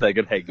säger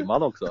säkert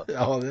Häggman också.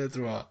 Ja, det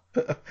tror jag.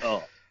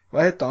 Ja.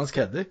 Vad hette hans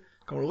caddy?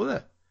 Kommer du ihåg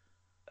det?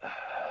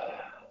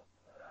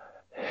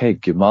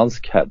 Häggmans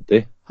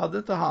caddy. Hade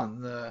inte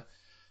han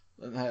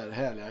den här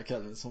härliga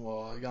caddyn som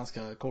var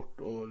ganska kort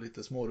och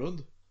lite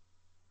smårund?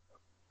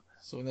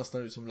 Såg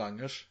nästan ut som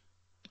Langers.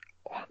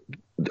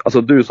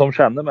 Alltså du som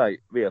känner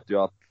mig vet ju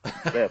att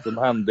det som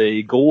hände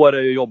igår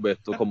är ju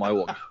jobbigt att komma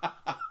ihåg.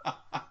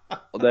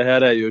 Och det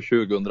här är ju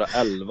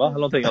 2011 eller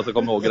någonting jag ska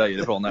komma ihåg grejer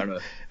ifrån här nu.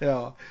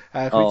 Ja,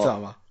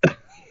 skitsamma.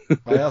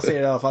 Men jag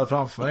ser i alla fall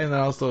framför mig när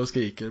han står och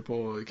skriker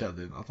på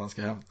caddyn att han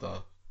ska hämta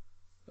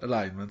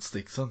alignment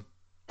sticksen.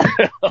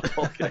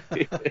 Okej.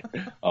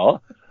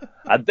 Ja,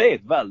 det är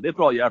ett väldigt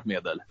bra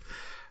hjälpmedel.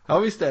 Ja,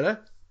 visst är det.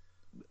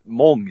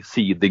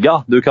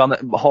 Mångsidiga. Du kan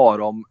ha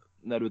dem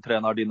när du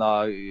tränar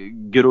dina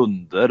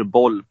grunder,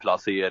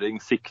 bollplacering,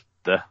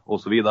 sikte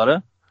och så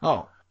vidare.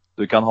 Ja.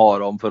 Du kan ha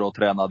dem för att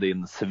träna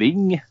din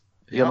sving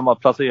genom att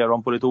placera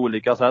dem på lite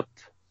olika sätt.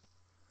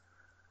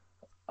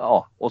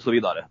 Ja, och så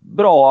vidare.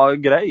 Bra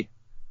grej.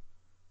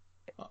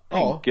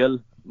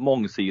 Enkel,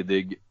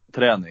 mångsidig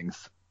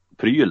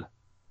träningspryl.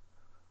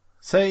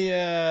 Säg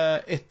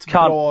ett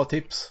bra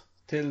tips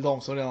till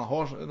de som redan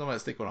har de här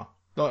stickorna.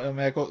 De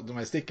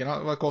här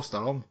stickorna, vad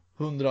kostar de?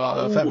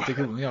 150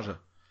 kronor kanske?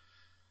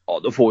 Ja,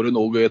 då får du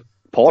nog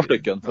ett par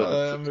stycken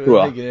för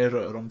det ligger i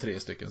rör om 3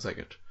 stycken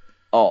säkert.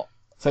 Ja.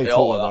 Säg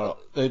 2 där då.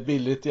 Det är ett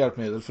billigt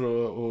hjälpmedel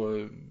för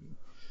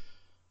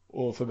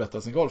att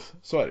förbättra sin golf.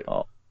 Så är det.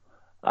 Ja.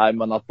 Nej,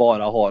 men att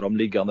bara ha dem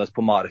liggandes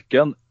på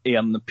marken,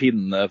 en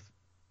pinne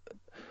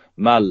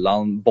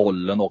mellan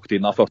bollen och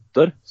dina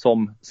fötter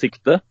som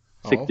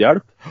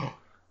sikthjälp.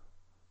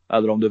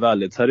 Eller om du är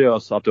väldigt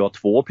seriös att du har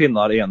 2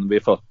 pinnar, en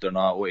vid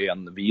fötterna och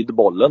en vid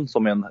bollen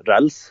som en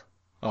räls.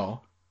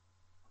 Ja.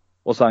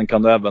 Och sen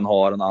kan du även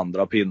ha den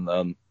andra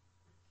pinnen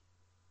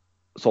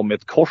som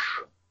ett kors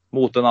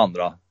mot den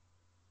andra.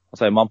 Vad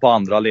säger man, på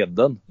andra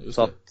ledden.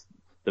 Så att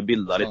det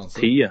bildar ett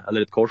T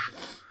eller ett kors.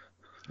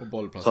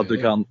 Och så att du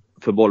kan,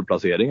 för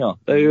bollplacering. Ja.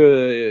 Det är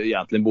ju,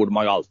 egentligen borde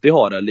man ju alltid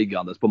ha det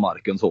liggandes på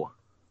marken så.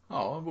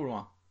 Ja, det borde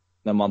man.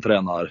 När man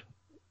tränar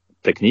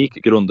teknik,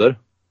 grunder.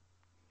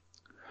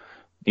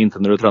 Inte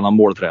när du tränar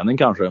målträning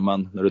kanske,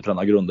 men när du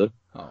tränar grunder.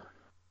 Ja.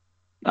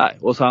 Nej,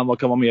 och sen vad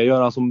kan man mer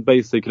göra som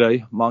basic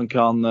grej? Man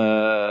kan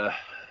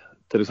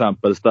till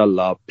exempel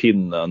ställa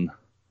pinnen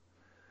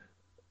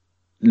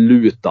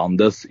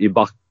lutandes i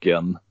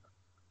backen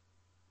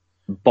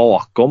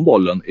bakom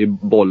bollen, i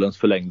bollens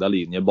förlängda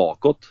linje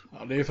bakåt.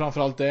 Ja, det är ju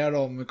framförallt där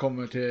de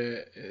kommer till,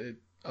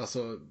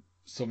 alltså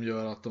som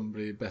gör att de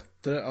blir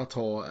bättre att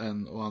ha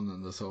än att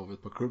använda sig av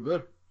ett par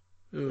klubbor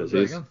ur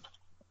vägen.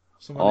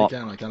 Som man lika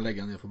gärna kan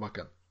lägga ner på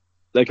backen.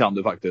 Det kan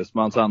du faktiskt.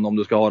 Men sen om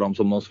du ska ha dem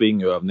som någon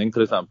svingövning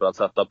till exempel, att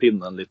sätta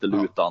pinnen lite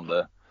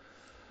lutande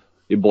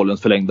i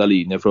bollens förlängda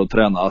linje för att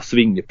träna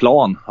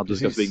svingplan. Att du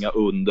ska Precis. svinga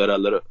under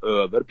eller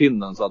över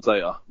pinnen så att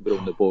säga.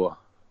 Beroende på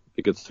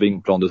vilket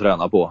svingplan du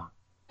tränar på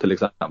till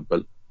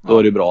exempel. Då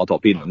är det bra att ha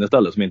pinnen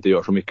istället som inte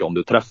gör så mycket om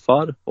du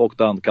träffar. Och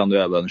den kan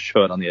du även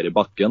köra ner i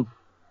backen.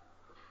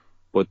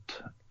 På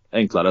ett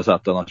enklare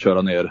sätt än att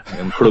köra ner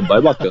en klubba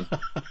i backen.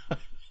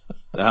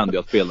 Det händer ju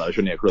att spelare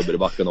kör ner klubbor i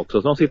backen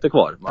också så de sitter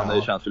kvar. Men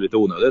det känns ju lite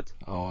onödigt.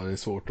 Ja, det är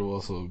svårt att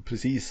vara så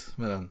precis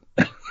med den.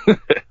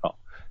 Ja,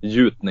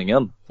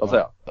 gjutningen så att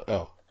säga.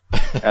 Ja.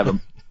 Även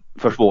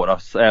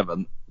försvåras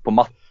även på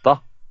matta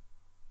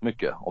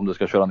mycket om du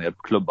ska köra ner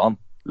på klubban.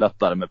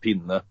 Lättare med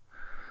pinne.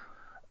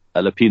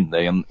 Eller pinne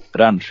i en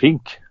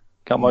rännskink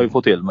kan man ju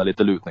få till med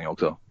lite lutning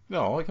också.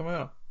 Ja, det kan man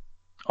göra.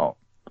 Ja.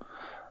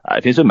 Nej,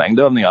 det finns ju en mängd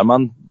övningar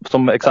men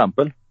som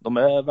exempel, de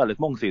är väldigt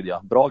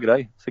mångsidiga. Bra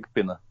grej,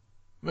 siktpinne.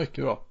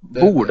 Mycket bra.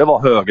 Borde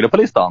vara högre på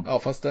listan. Ja,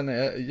 fast den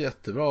är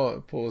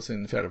jättebra på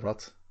sin fjärde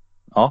plats.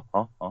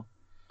 Ja.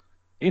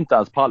 Inte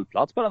ens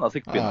pallplats på denna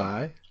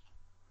siktpinne.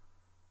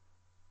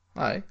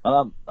 Nej.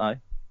 Nej.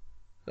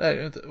 Det är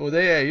ju inte. Och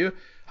det är ju,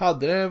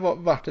 hade det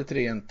varit ett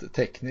rent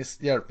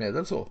tekniskt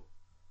hjälpmedel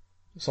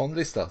sån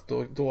lista,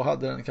 då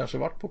hade den kanske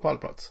varit på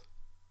pallplats.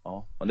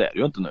 Ja, men det är det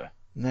ju inte nu.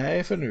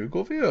 Nej, för nu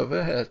går vi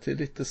över här till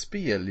lite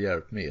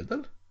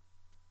spelhjälpmedel.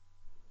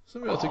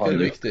 Som jag tycker är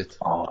viktigt.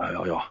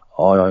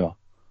 Ja.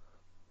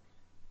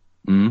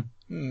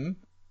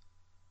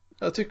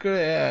 Jag tycker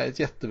det är ett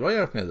jättebra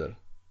hjälpmedel.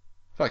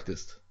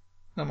 Faktiskt.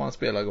 När man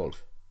spelar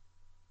golf.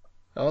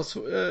 Jag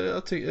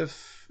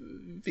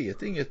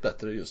vet inget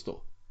bättre just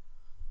då.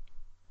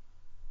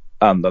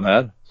 Än den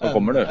här som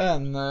kommer nu.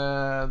 Än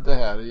det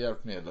här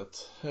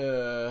hjälpmedlet.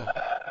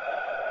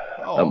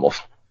 Ja.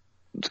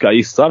 Ska jag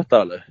gissa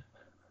detta eller?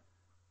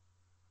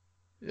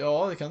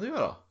 Ja, det kan du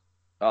göra.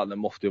 Ja, det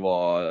måste ju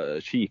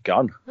vara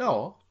kikaren.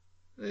 Ja,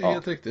 det är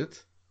helt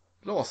riktigt.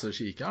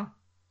 Laserkikaren.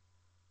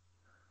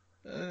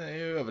 Den är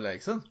ju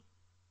överlägsen.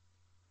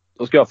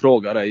 Då ska jag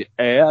fråga dig,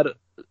 är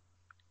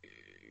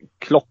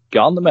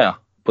klockan med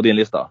på din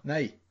lista?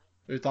 Nej,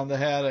 utan det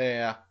här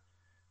är,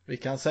 vi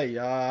kan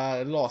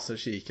säga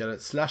laserkikare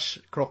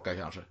 / klocka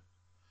kanske.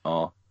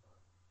 Ja.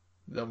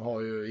 De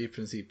har ju i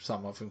princip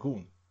samma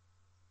funktion.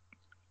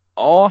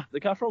 Ja, det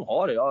kanske de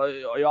har. Jag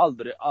har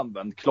aldrig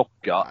använt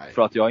klocka. Nej.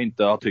 För att jag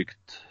inte har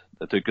tyckt,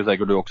 det tycker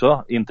säkert du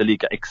också, inte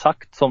lika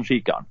exakt som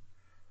kikaren.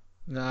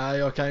 Nej,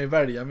 jag kan ju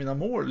välja mina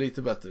mål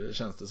lite bättre,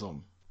 känns det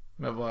som.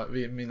 Med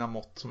mina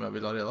mått som jag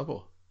vill ha reda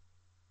på.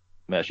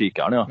 Med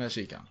kikaren, ja. Med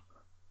kikaren.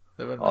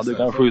 Det är väl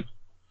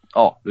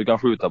du kan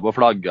skjuta på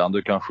flaggan,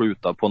 du kan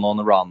skjuta på någon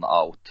run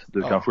out,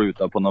 du kan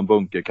skjuta på någon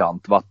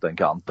bunkerkant,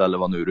 vattenkant eller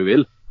vad nu du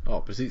vill.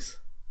 Ja, precis.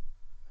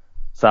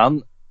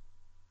 Sen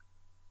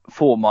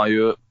får man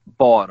ju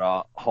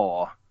bara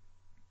ha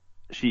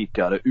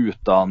kikare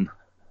utan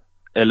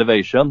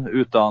elevation,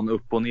 utan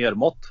upp- och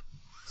nermått.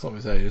 Som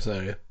vi säger i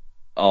Sverige.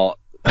 Ja,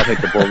 jag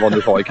tänkte på vad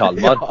du sa i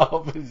Kalmar.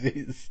 Ja,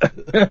 precis.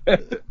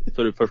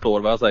 Så du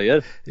förstår vad jag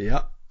säger.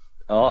 Ja,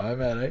 jag är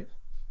med dig.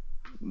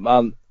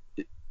 Men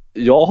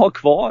jag har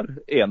kvar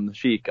en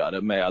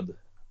kikare med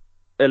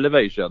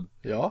elevation.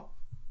 Ja.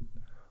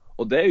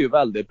 Och det är ju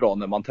väldigt bra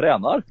när man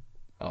tränar.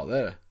 Ja, det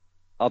är det.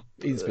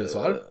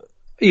 Inspelsvarv.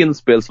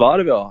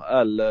 Inspelsvarv, ja.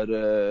 Eller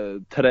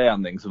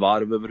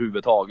träningsvarv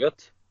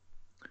överhuvudtaget.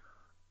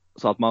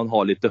 Så att man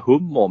har lite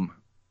hum om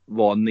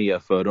vad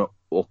nedför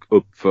och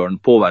uppför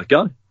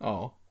påverkar.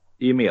 Ja.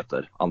 I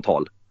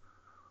meterantal.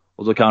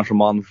 Och så kanske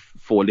man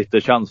får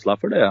lite känsla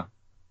för det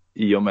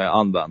i och med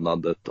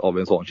användandet av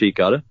en sån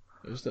kikare.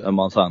 Just det. När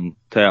man sen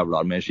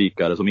tävlar med en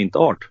kikare som inte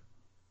har det.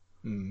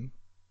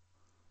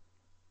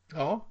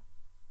 Ja.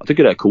 Jag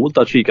tycker det är coolt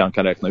att kikaren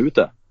kan räkna ut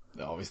det.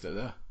 Ja, visst är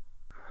det.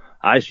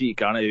 Nej,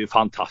 kikaren är ju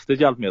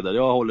fantastiskt hjälpmedel.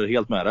 Jag håller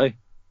helt med dig.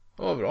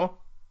 Ja, bra.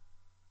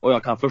 Och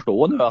jag kan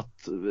förstå nu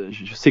att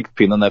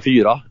siktpinnen är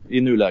 4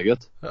 i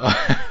nuläget. Ja.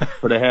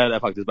 För det här är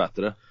faktiskt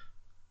bättre.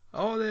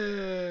 Ja, det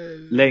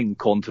är...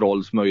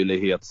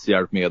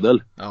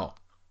 Längdkontrollsmöjlighetshjälpmedel. Ja.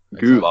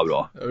 Gud vad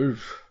bra.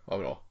 Vad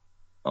bra.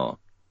 Ja.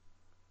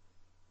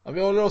 Ja,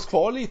 vi håller oss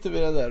kvar lite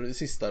vid det där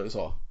sista du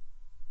sa.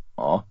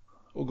 Ja.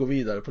 Och går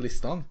vidare på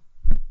listan.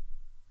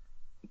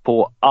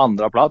 På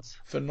andra plats.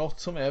 För något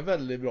som är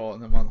väldigt bra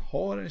när man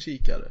har en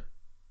kikare,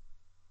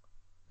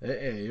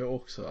 det är ju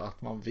också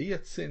att man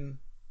vet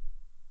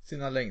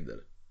sina längder.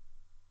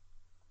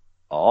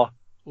 Ja.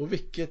 Och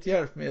vilket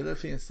hjälpmedel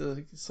finns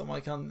det som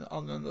man kan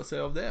använda sig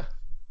av det?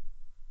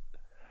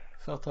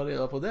 För att ta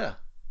reda på det.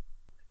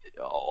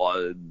 Ja,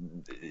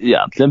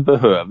 egentligen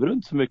behöver du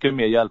inte så mycket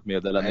mer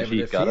hjälpmedel än en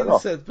kikare. Det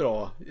finns ett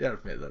bra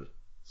hjälpmedel.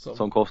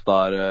 Som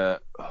kostar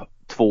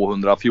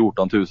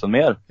 214 000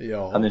 mer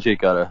än en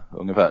kikare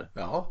ungefär.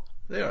 Ja,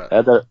 det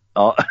gör det.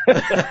 Ja.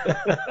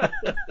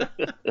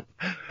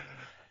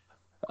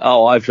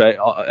 Ja, i och för sig.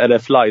 Är det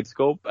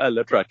Flightscope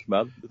eller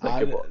Trackman du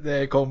tänker på? Det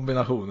är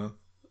kombinationen.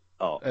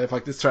 Ja. Det är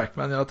faktiskt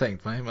Trackman jag har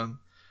tänkt mig, men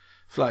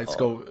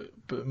Flightscope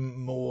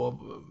må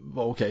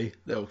vara okej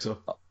det också.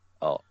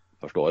 Ja,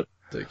 förstår.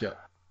 Tycker jag.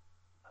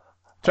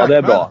 Ja, det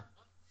är bra.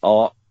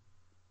 Ja.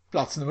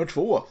 plats nummer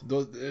 2.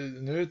 Då,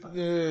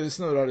 nu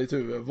snurrar ditt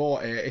huvud.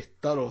 Vad är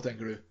etta då,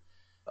 tänker du?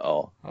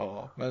 Ja.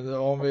 Ja, men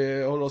om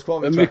vi håller oss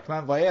kvar vid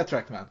Trackman, vad är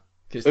Trackman?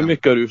 Hur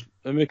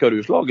mycket har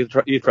du slagit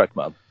i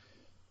Trackman?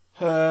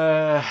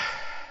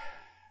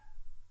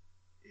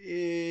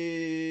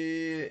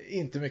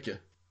 Inte mycket.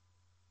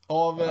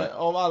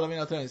 Av alla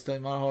mina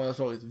träningstimmar har jag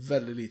slagit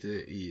väldigt lite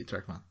i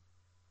Trackman.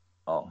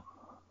 Ja.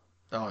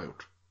 Det har jag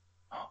gjort.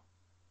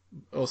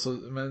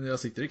 Men jag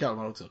sitter i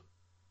Kalmar också.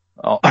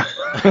 Ja.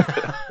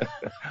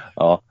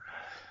 Ja.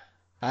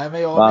 Nej,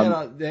 men jag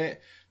menar,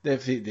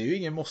 det är ju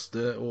ingen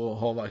måste att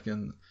ha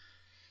varken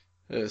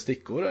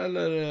stickor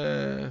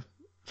eller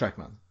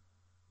Trackman.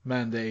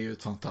 Men det är ju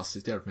ett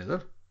fantastiskt hjälpmedel.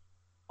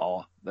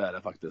 Ja, det är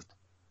det faktiskt.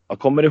 Jag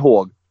kommer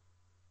ihåg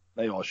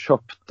när jag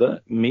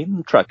köpte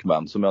min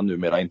Trackman, som jag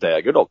numera inte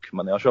äger dock,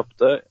 men jag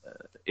köpte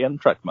en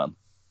Trackman.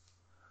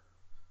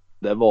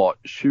 Det var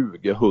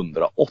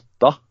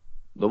 2008.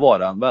 Då var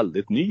den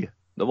väldigt ny.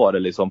 Då var det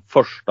liksom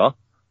första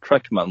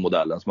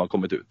Trackman-modellen som har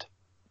kommit ut.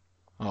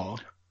 Ja.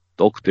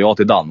 Då åkte jag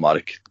till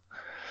Danmark.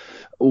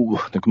 Nu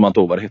kommer jag inte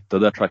ihåg vad det hette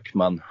där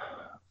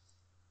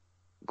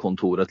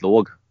Trackman-kontoret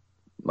låg.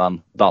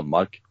 Men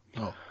Danmark.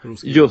 Ja,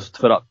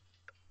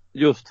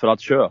 just för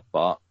att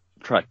köpa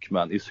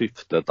Trackman i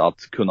syftet att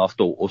kunna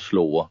stå och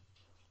slå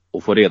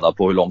och få reda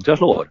på hur långt jag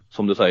slår,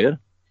 som du säger.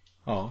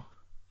 Ja.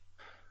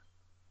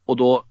 Och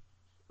då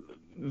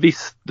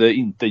visste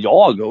inte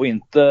jag och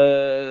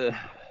inte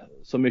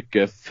så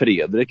mycket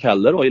Fredrik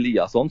heller och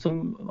Eliasson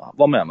som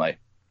var med mig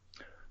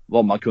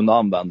vad man kunde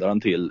använda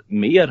den till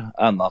mer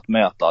än att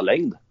mäta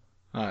längd.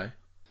 Nej.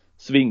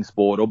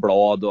 Svingspår och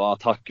blad och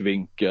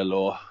attackvinkel,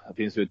 och det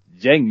finns ju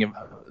ett gäng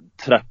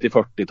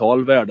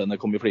 30-40-tal värden, det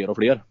kommer fler och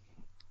fler.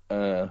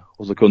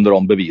 Och så kunde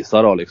de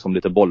bevisa då liksom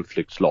lite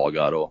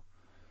bollflyktslagar, och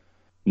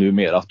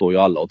numera står ju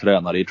alla och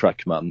tränar i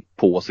Trackman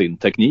på sin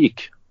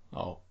teknik.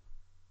 Ja.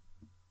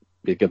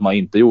 Vilket man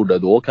inte gjorde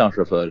då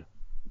kanske för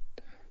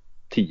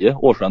 10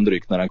 år sedan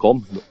drygt när den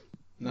kom.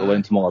 Då var det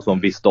inte så många som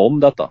visste om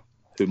detta,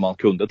 hur man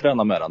kunde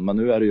träna med den. Men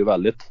nu är det ju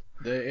väldigt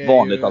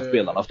vanligt att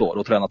spelarna står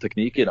och tränar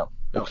teknik i den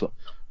också.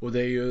 Och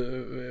det är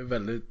ju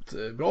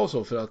väldigt bra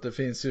så, för att det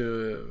finns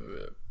ju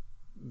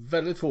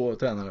väldigt få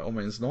tränare, om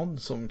ens någon,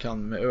 som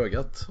kan med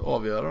ögat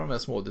avgöra de här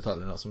små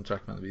detaljerna som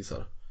Trackman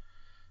visar.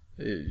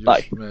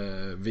 Just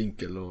med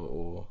vinkel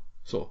och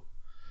så.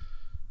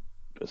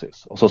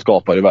 Precis. Och så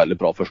skapar det väldigt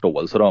bra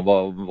förståelse då.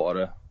 Vad var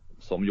det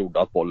som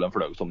gjorde att bollen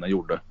flög som den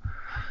gjorde?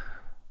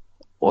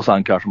 Och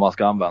sen kanske man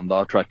ska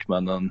använda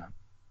Trackmanen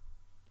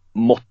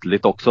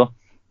måttligt också.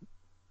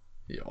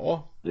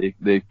 Ja.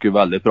 Det gick ju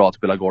väldigt bra att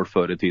spela golf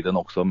förr i tiden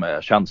också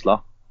med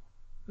känsla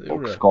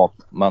och skap.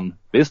 Men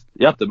visst,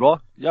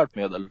 jättebra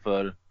hjälpmedel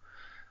för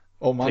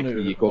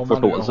teknik och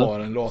förståelse. Om man nu har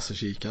en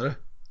laserkikare.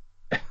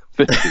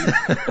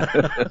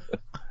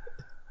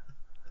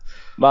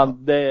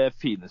 Men det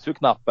finns ju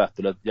knappt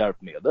bättre ett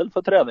hjälpmedel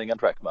för träning än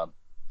Trackman.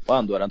 Och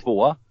ändå är den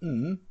 2.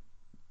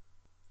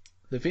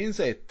 Det finns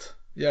ett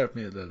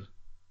hjälpmedel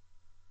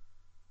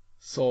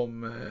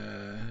som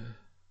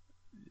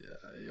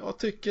jag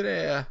tycker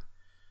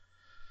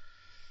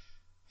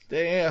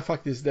det är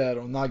faktiskt där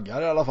och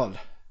naggar i alla fall.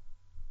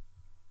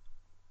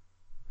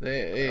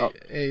 Det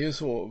är ju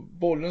så.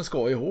 Bollen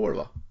ska i hål,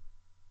 va?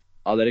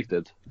 Ja, det är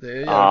riktigt. Det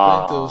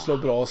hjälper inte att slå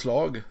bra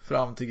slag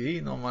fram till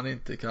green om man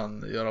inte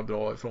kan göra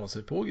bra ifrån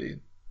sig på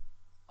green.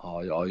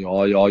 Ja. Jag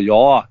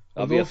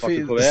vet vart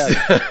du är på väg.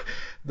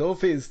 Då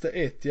finns det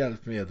ett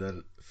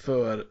hjälpmedel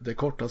för det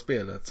korta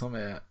spelet som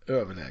är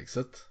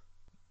överlägset,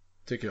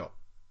 tycker jag.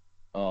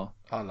 Ja.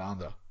 Alla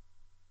andra.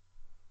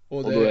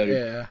 Och då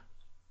är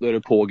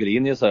du på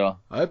green, gissar jag.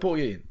 Jag är på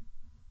green.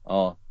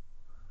 Ja.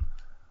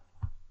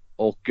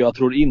 Och jag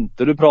tror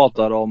inte du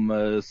pratar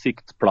om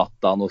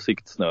siktplattan och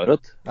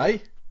siktsnöret.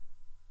 Nej.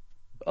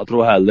 Jag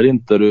tror heller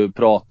inte du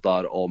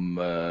pratar om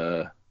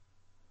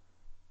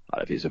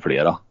det finns ju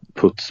flera,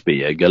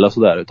 puttspegel och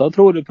sådär, utan jag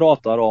tror du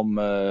pratar om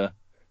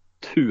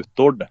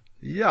tutor.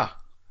 Ja,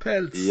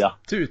 päls,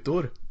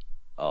 tutor.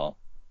 Ja.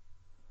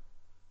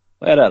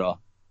 Vad är det då?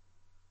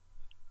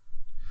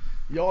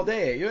 Ja,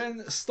 det är ju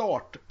en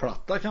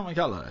startplatta, kan man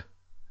kalla det.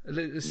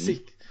 Eller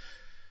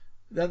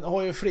den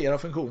har ju flera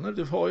funktioner.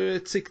 Du har ju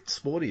ett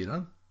siktspår i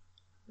den.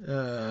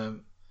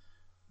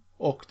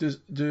 Och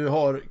du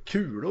har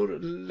kulor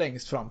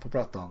längst fram på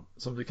plattan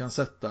som du kan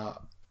sätta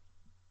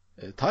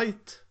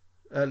tight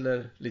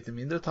eller lite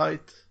mindre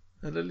tight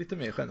eller lite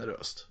mer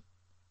generöst,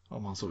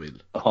 om man så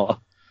vill.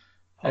 Ja.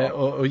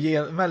 Och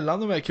mellan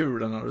de här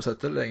kulorna du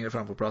sätter längre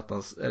fram på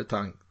plattan är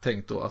det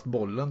tänkt då att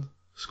bollen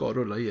ska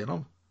rulla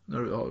igenom när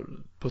du har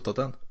puttat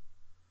den.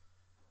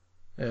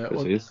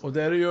 Och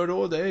det du gör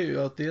då, det är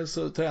ju att dels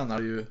så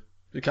tränar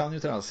du kan ju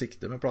träna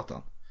sikte med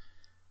plattan,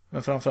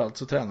 men framförallt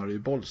så tränar du ju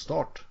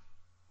bollstart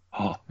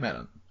med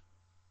den.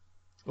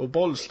 Och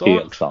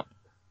bollstart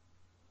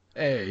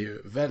är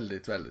ju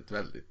väldigt, väldigt,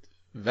 väldigt,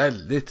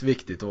 väldigt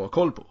viktigt att ha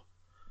koll på.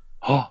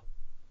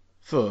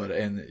 För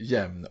en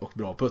jämn och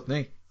bra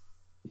puttning.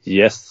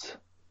 Yes.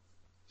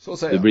 Så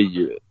säger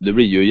det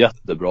blir ju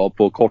jättebra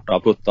på korta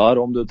puttar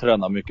om du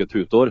tränar mycket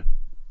tutor.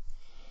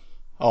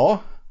 Ja.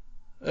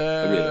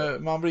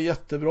 Man blir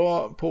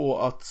jättebra på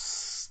att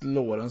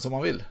slå den som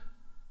man vill.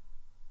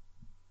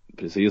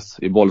 Precis,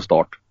 i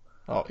bollstart.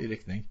 Ja, i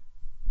riktning.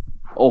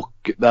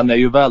 Och den är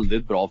ju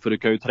väldigt bra för du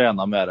kan ju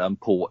träna med den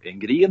på en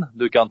green.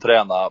 Du kan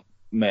träna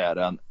med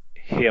den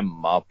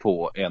hemma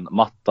på en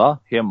matta,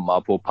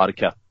 hemma på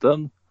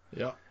parketten.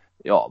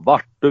 Ja,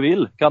 vart du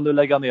vill kan du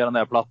lägga ner den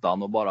här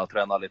plattan och bara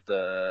träna lite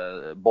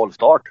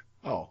bollstart.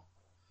 Ja.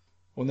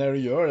 Och när du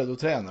gör det då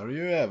tränar du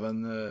ju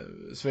även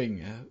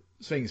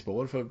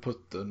svingspår för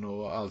putten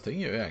och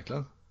allting ju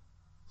egentligen.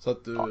 Så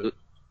att du...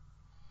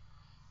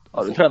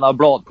 Ja, du tränar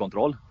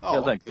bladkontroll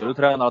helt enkelt. Du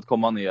tränar att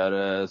komma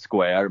ner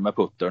square med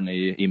puttern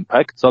i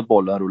impact så att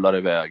bollen rullar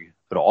iväg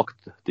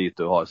rakt dit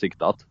du har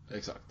siktat.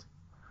 Exakt.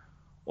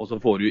 Och så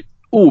får du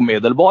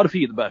omedelbar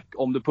feedback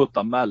om du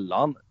puttar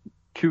mellan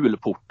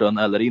kulporten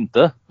eller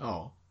inte.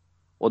 Ja.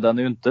 Och den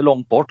är ju inte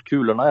långt bort.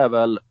 Kulorna är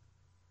väl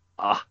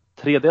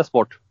 3D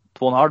bort.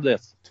 2,5D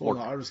bort.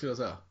 2,5 skulle jag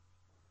säga.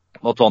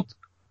 Något sånt.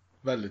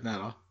 Väldigt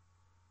nära.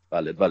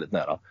 Väldigt, väldigt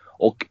nära.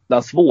 Och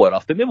den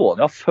svåraste nivån,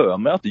 jag för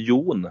mig att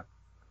Jon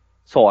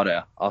sa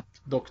det.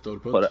 Att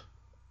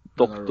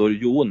Doktor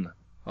Jon.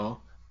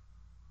 Ja.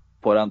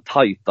 På den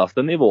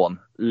tajtaste nivån,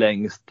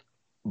 längst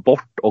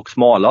bort och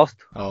smalast.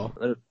 Ja.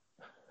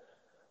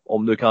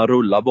 Om du kan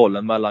rulla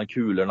bollen mellan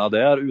kulorna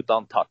där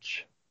utan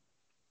touch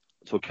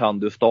så kan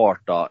du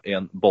starta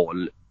en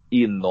boll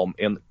inom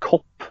en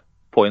kopp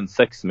på en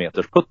 6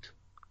 meters putt.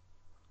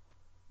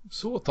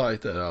 Så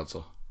tajt är det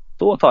alltså?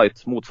 Så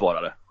tajt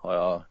motsvarare har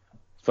jag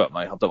för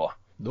mig att det var.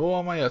 Då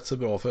har man gett sig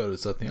bra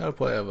förutsättningar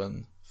på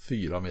även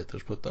 4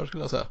 meters puttar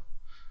skulle jag säga.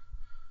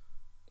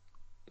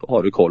 Då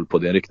har du koll på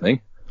din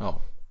riktning.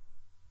 Ja.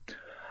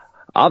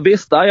 Ja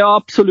visst, ja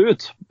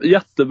absolut.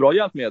 Jättebra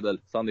hjälpmedel,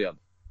 Sandén.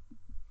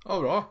 Ja,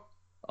 bra.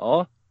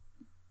 Ja.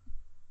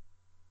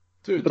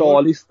 Tutor.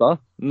 Bra lista.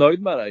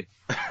 Nöjd med dig.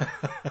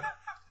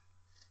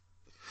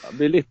 Jag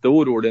blir lite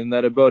orolig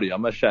när det börjar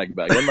med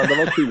shagbagen, men det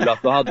var kul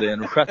att du hade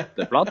en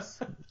 6:e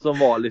plats som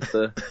var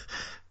lite...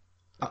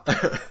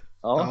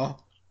 Ja.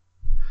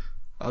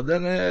 Ja,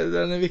 den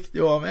är viktig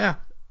att ha med.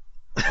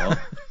 Ja.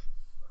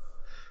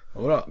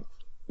 Ja, bra.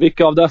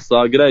 Vilka av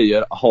dessa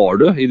grejer har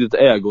du i ditt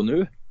ägo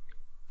nu?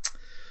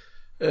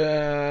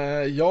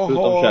 Jag Utom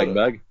har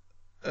shagbag.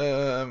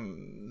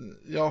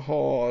 Jag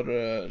har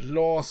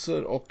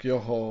laser och jag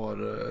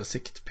har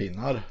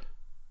siktpinnar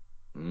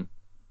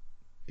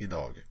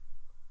idag.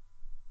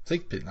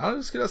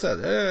 Siktpinnar skulle jag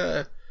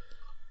säga,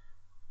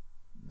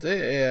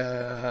 det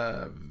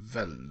är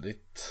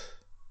väldigt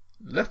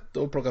lätt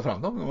att plocka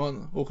fram dem när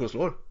man åker och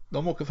slår.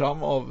 De åker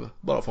fram av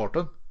bara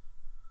farten.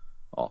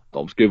 Ja,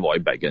 de ska ju vara i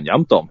baggen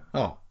jämt de.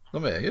 Ja,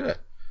 de är ju det.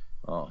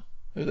 Ja.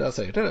 Det är det jag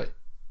säger till dig.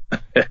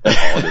 Ja,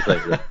 det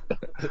säger du.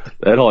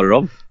 Där har du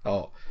dem.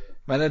 Ja,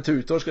 men en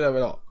tutor skulle jag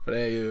väl ha. För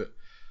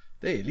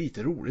det är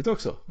lite roligt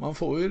också. Man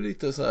får ju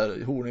lite så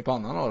här horn i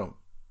pannan av dem.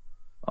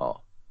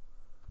 Ja.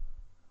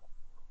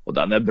 Och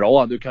den är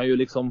bra. Du kan ju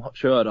liksom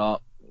köra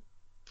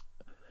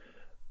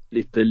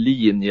lite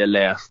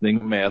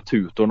linjeläsning med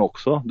tutorn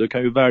också. Du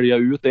kan ju välja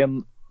ut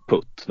en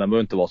putt. Den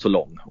behöver inte vara så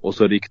lång. Och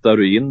så riktar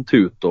du in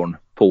tutorn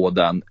på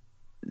den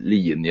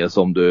linje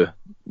som du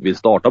vill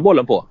starta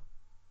bollen på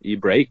i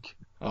break.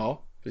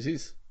 Ja,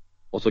 precis.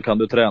 Och så kan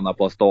du träna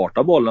på att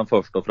starta bollen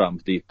först och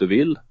främst dit du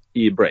vill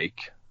i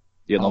break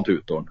genom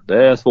tutorn.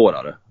 Det är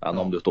svårare än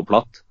om du står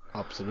platt.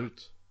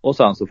 Absolut. Och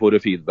sen så får du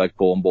feedback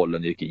på om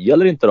bollen gick i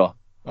eller inte då.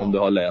 Ja. Om du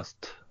har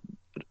läst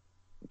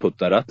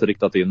putten rätt,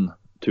 riktat in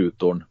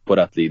tutorn på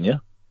rätt linje.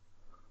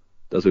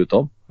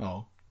 Dessutom.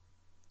 Ja.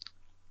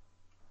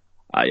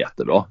 Ja,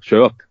 jättebra.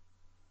 Köp.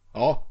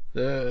 Ja,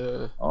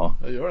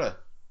 jag gör det.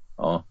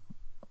 Ja.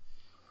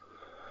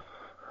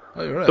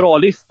 Jag gör det. Bra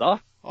lista.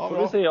 Ja, får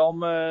bra. vi se om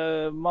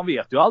man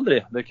vet ju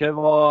aldrig. Det kan ju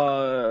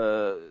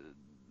vara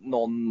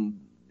någon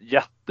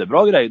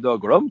jättebra grej du har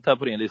glömt här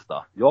på din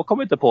lista. Jag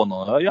kommer inte på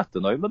någon. Jag är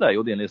jättenöjd med dig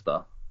och din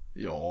lista.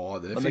 Ja,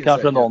 det men finns det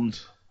kanske säkert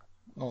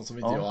någon som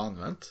inte jag har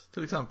använt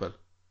till exempel.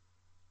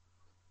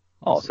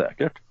 Ja, alltså,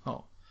 säkert.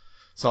 Ja.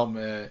 Som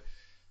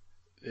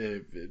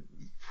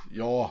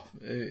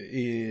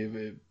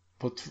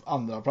på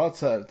andra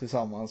plats här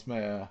tillsammans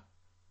med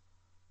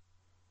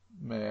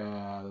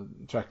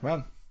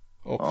Trackman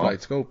och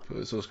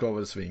Flightscope så ska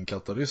väl Swing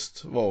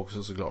Katalyst vara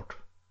också såklart.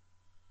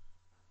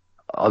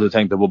 Ja, du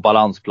tänkte på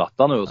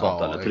balansplattan nu och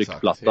sånt eller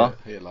tryckplatta?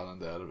 Exakt.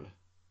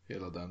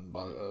 Hela den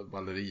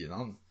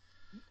ballerinan.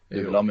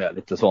 Du vill ha med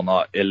lite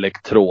sådana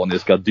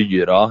elektroniska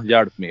dyra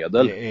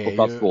hjälpmedel på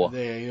plats 2.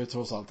 Det är ju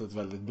trots allt ett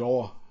väldigt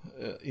bra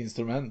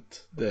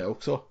instrument det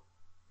också.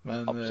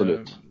 Men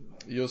absolut.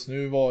 Just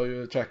nu var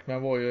ju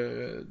Trackman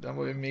den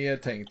var ju mer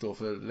tänkt då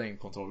för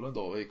längdkontrollen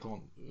då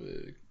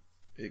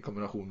i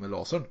kombination med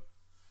lasern.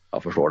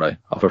 Jag förstår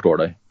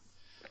dig.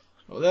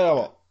 Och det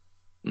var.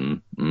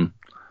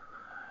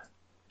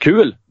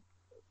 Kul.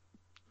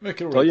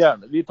 Mycket roligt.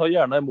 Vi tar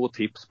gärna emot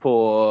tips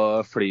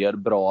på fler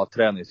bra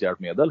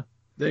träningshjälpmedel.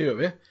 Det gör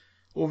vi.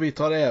 Och vi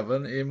tar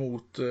även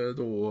emot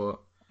då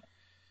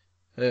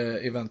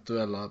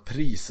eventuella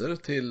priser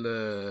till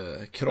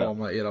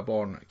Krama era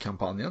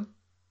barn-kampanjen.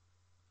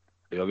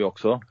 Det gör vi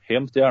också.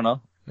 Hemskt gärna.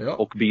 Ja.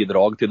 Och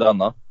bidrag till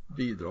denna.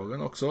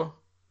 Bidragen också.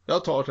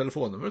 Jag tar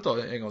telefonnumret då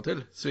en gång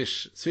till.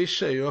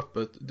 Swish är ju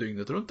öppet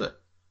dygnet runt det.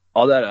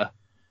 Ja, det är det.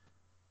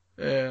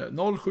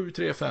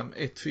 0735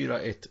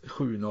 141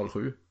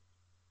 707.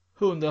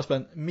 100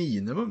 spänn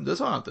minimum, det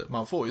sa jag inte.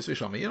 Man får ju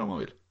swisha mer om man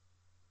vill.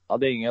 Ja,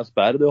 det är ingen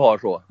spärr du har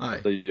så. Nej.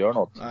 Det gör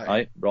något.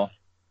 Nej, bra.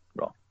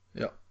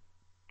 Ja.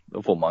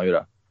 Då får man ju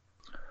det.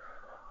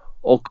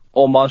 Och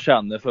om man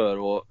känner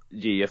för att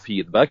ge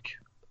feedback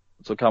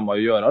så kan man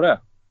ju göra det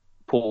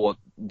på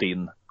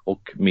din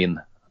och min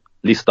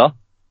lista.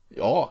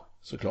 Ja,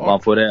 såklart.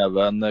 Man får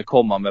även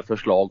komma med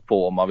förslag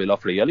på om man vill ha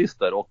fler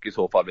listor och i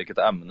så fall vilket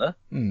ämne.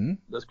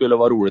 Det skulle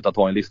vara roligt att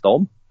ha en lista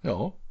om.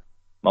 Ja.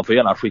 Man får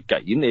gärna skicka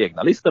in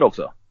egna listor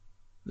också.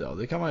 Ja,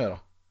 det kan man göra.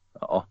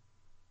 Ja.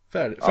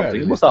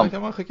 Färdig lista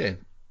kan man skicka in.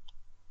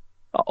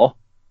 Ja.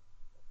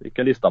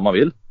 Vilken lista man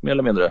vill, mer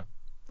eller mindre.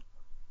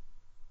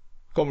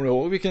 Kommer du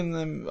ihåg vilken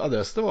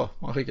adress det var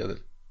man skickade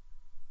till?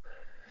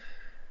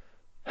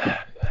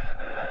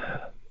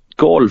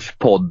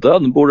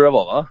 Golfpodden borde det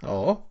vara, va?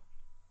 Ja.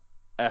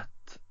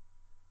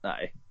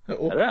 Nej.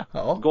 Jo. Är det?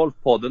 Ja.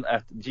 Golfpodden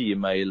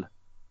 @gmail.com.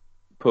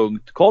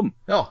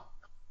 Ja.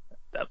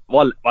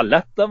 Vad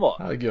lätt den var.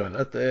 Ja,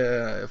 gölet,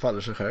 det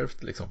faller sig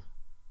självt liksom.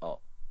 Ja.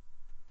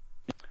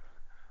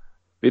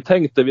 Vi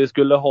tänkte vi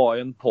skulle ha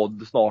en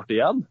podd snart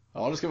igen.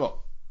 Ja, det ska vara.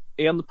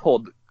 En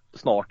podd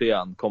snart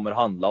igen kommer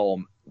handla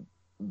om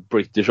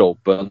British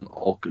Open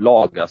och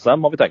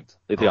lag-SM har vi tänkt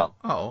lite grann.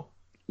 Ja.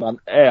 Men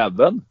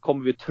även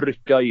kommer vi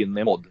trycka in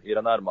en podd i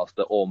det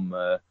närmaste om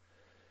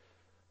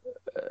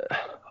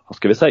vad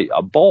ska vi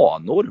säga,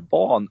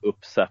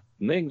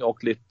 banuppsättning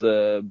och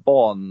lite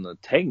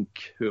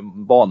bantänk,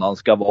 hur banan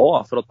ska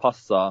vara för att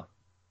passa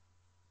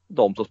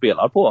de som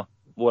spelar på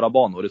våra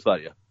banor i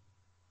Sverige.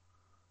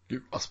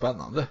 Gud, vad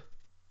spännande.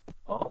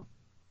 Ja.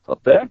 Så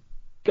att det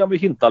kan vi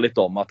hinta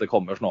lite om att det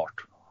kommer snart.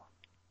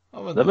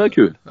 Ja, men det var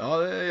kul. Ja,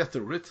 det är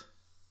jätteroligt.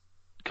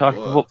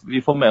 Kanske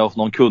vi får med oss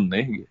någon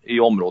kunnig i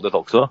området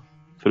också,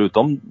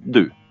 förutom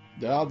du.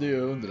 Det hade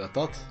ju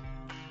underlättat.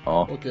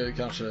 Ja. Och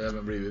kanske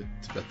även blivit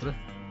bättre.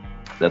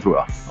 Det tror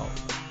jag. Ja.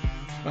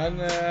 Men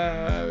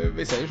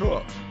vi säger så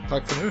då.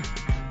 Tack för nu.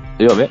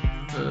 Det gör vi.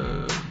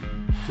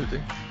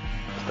 Tuting.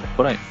 Sträck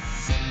på dig.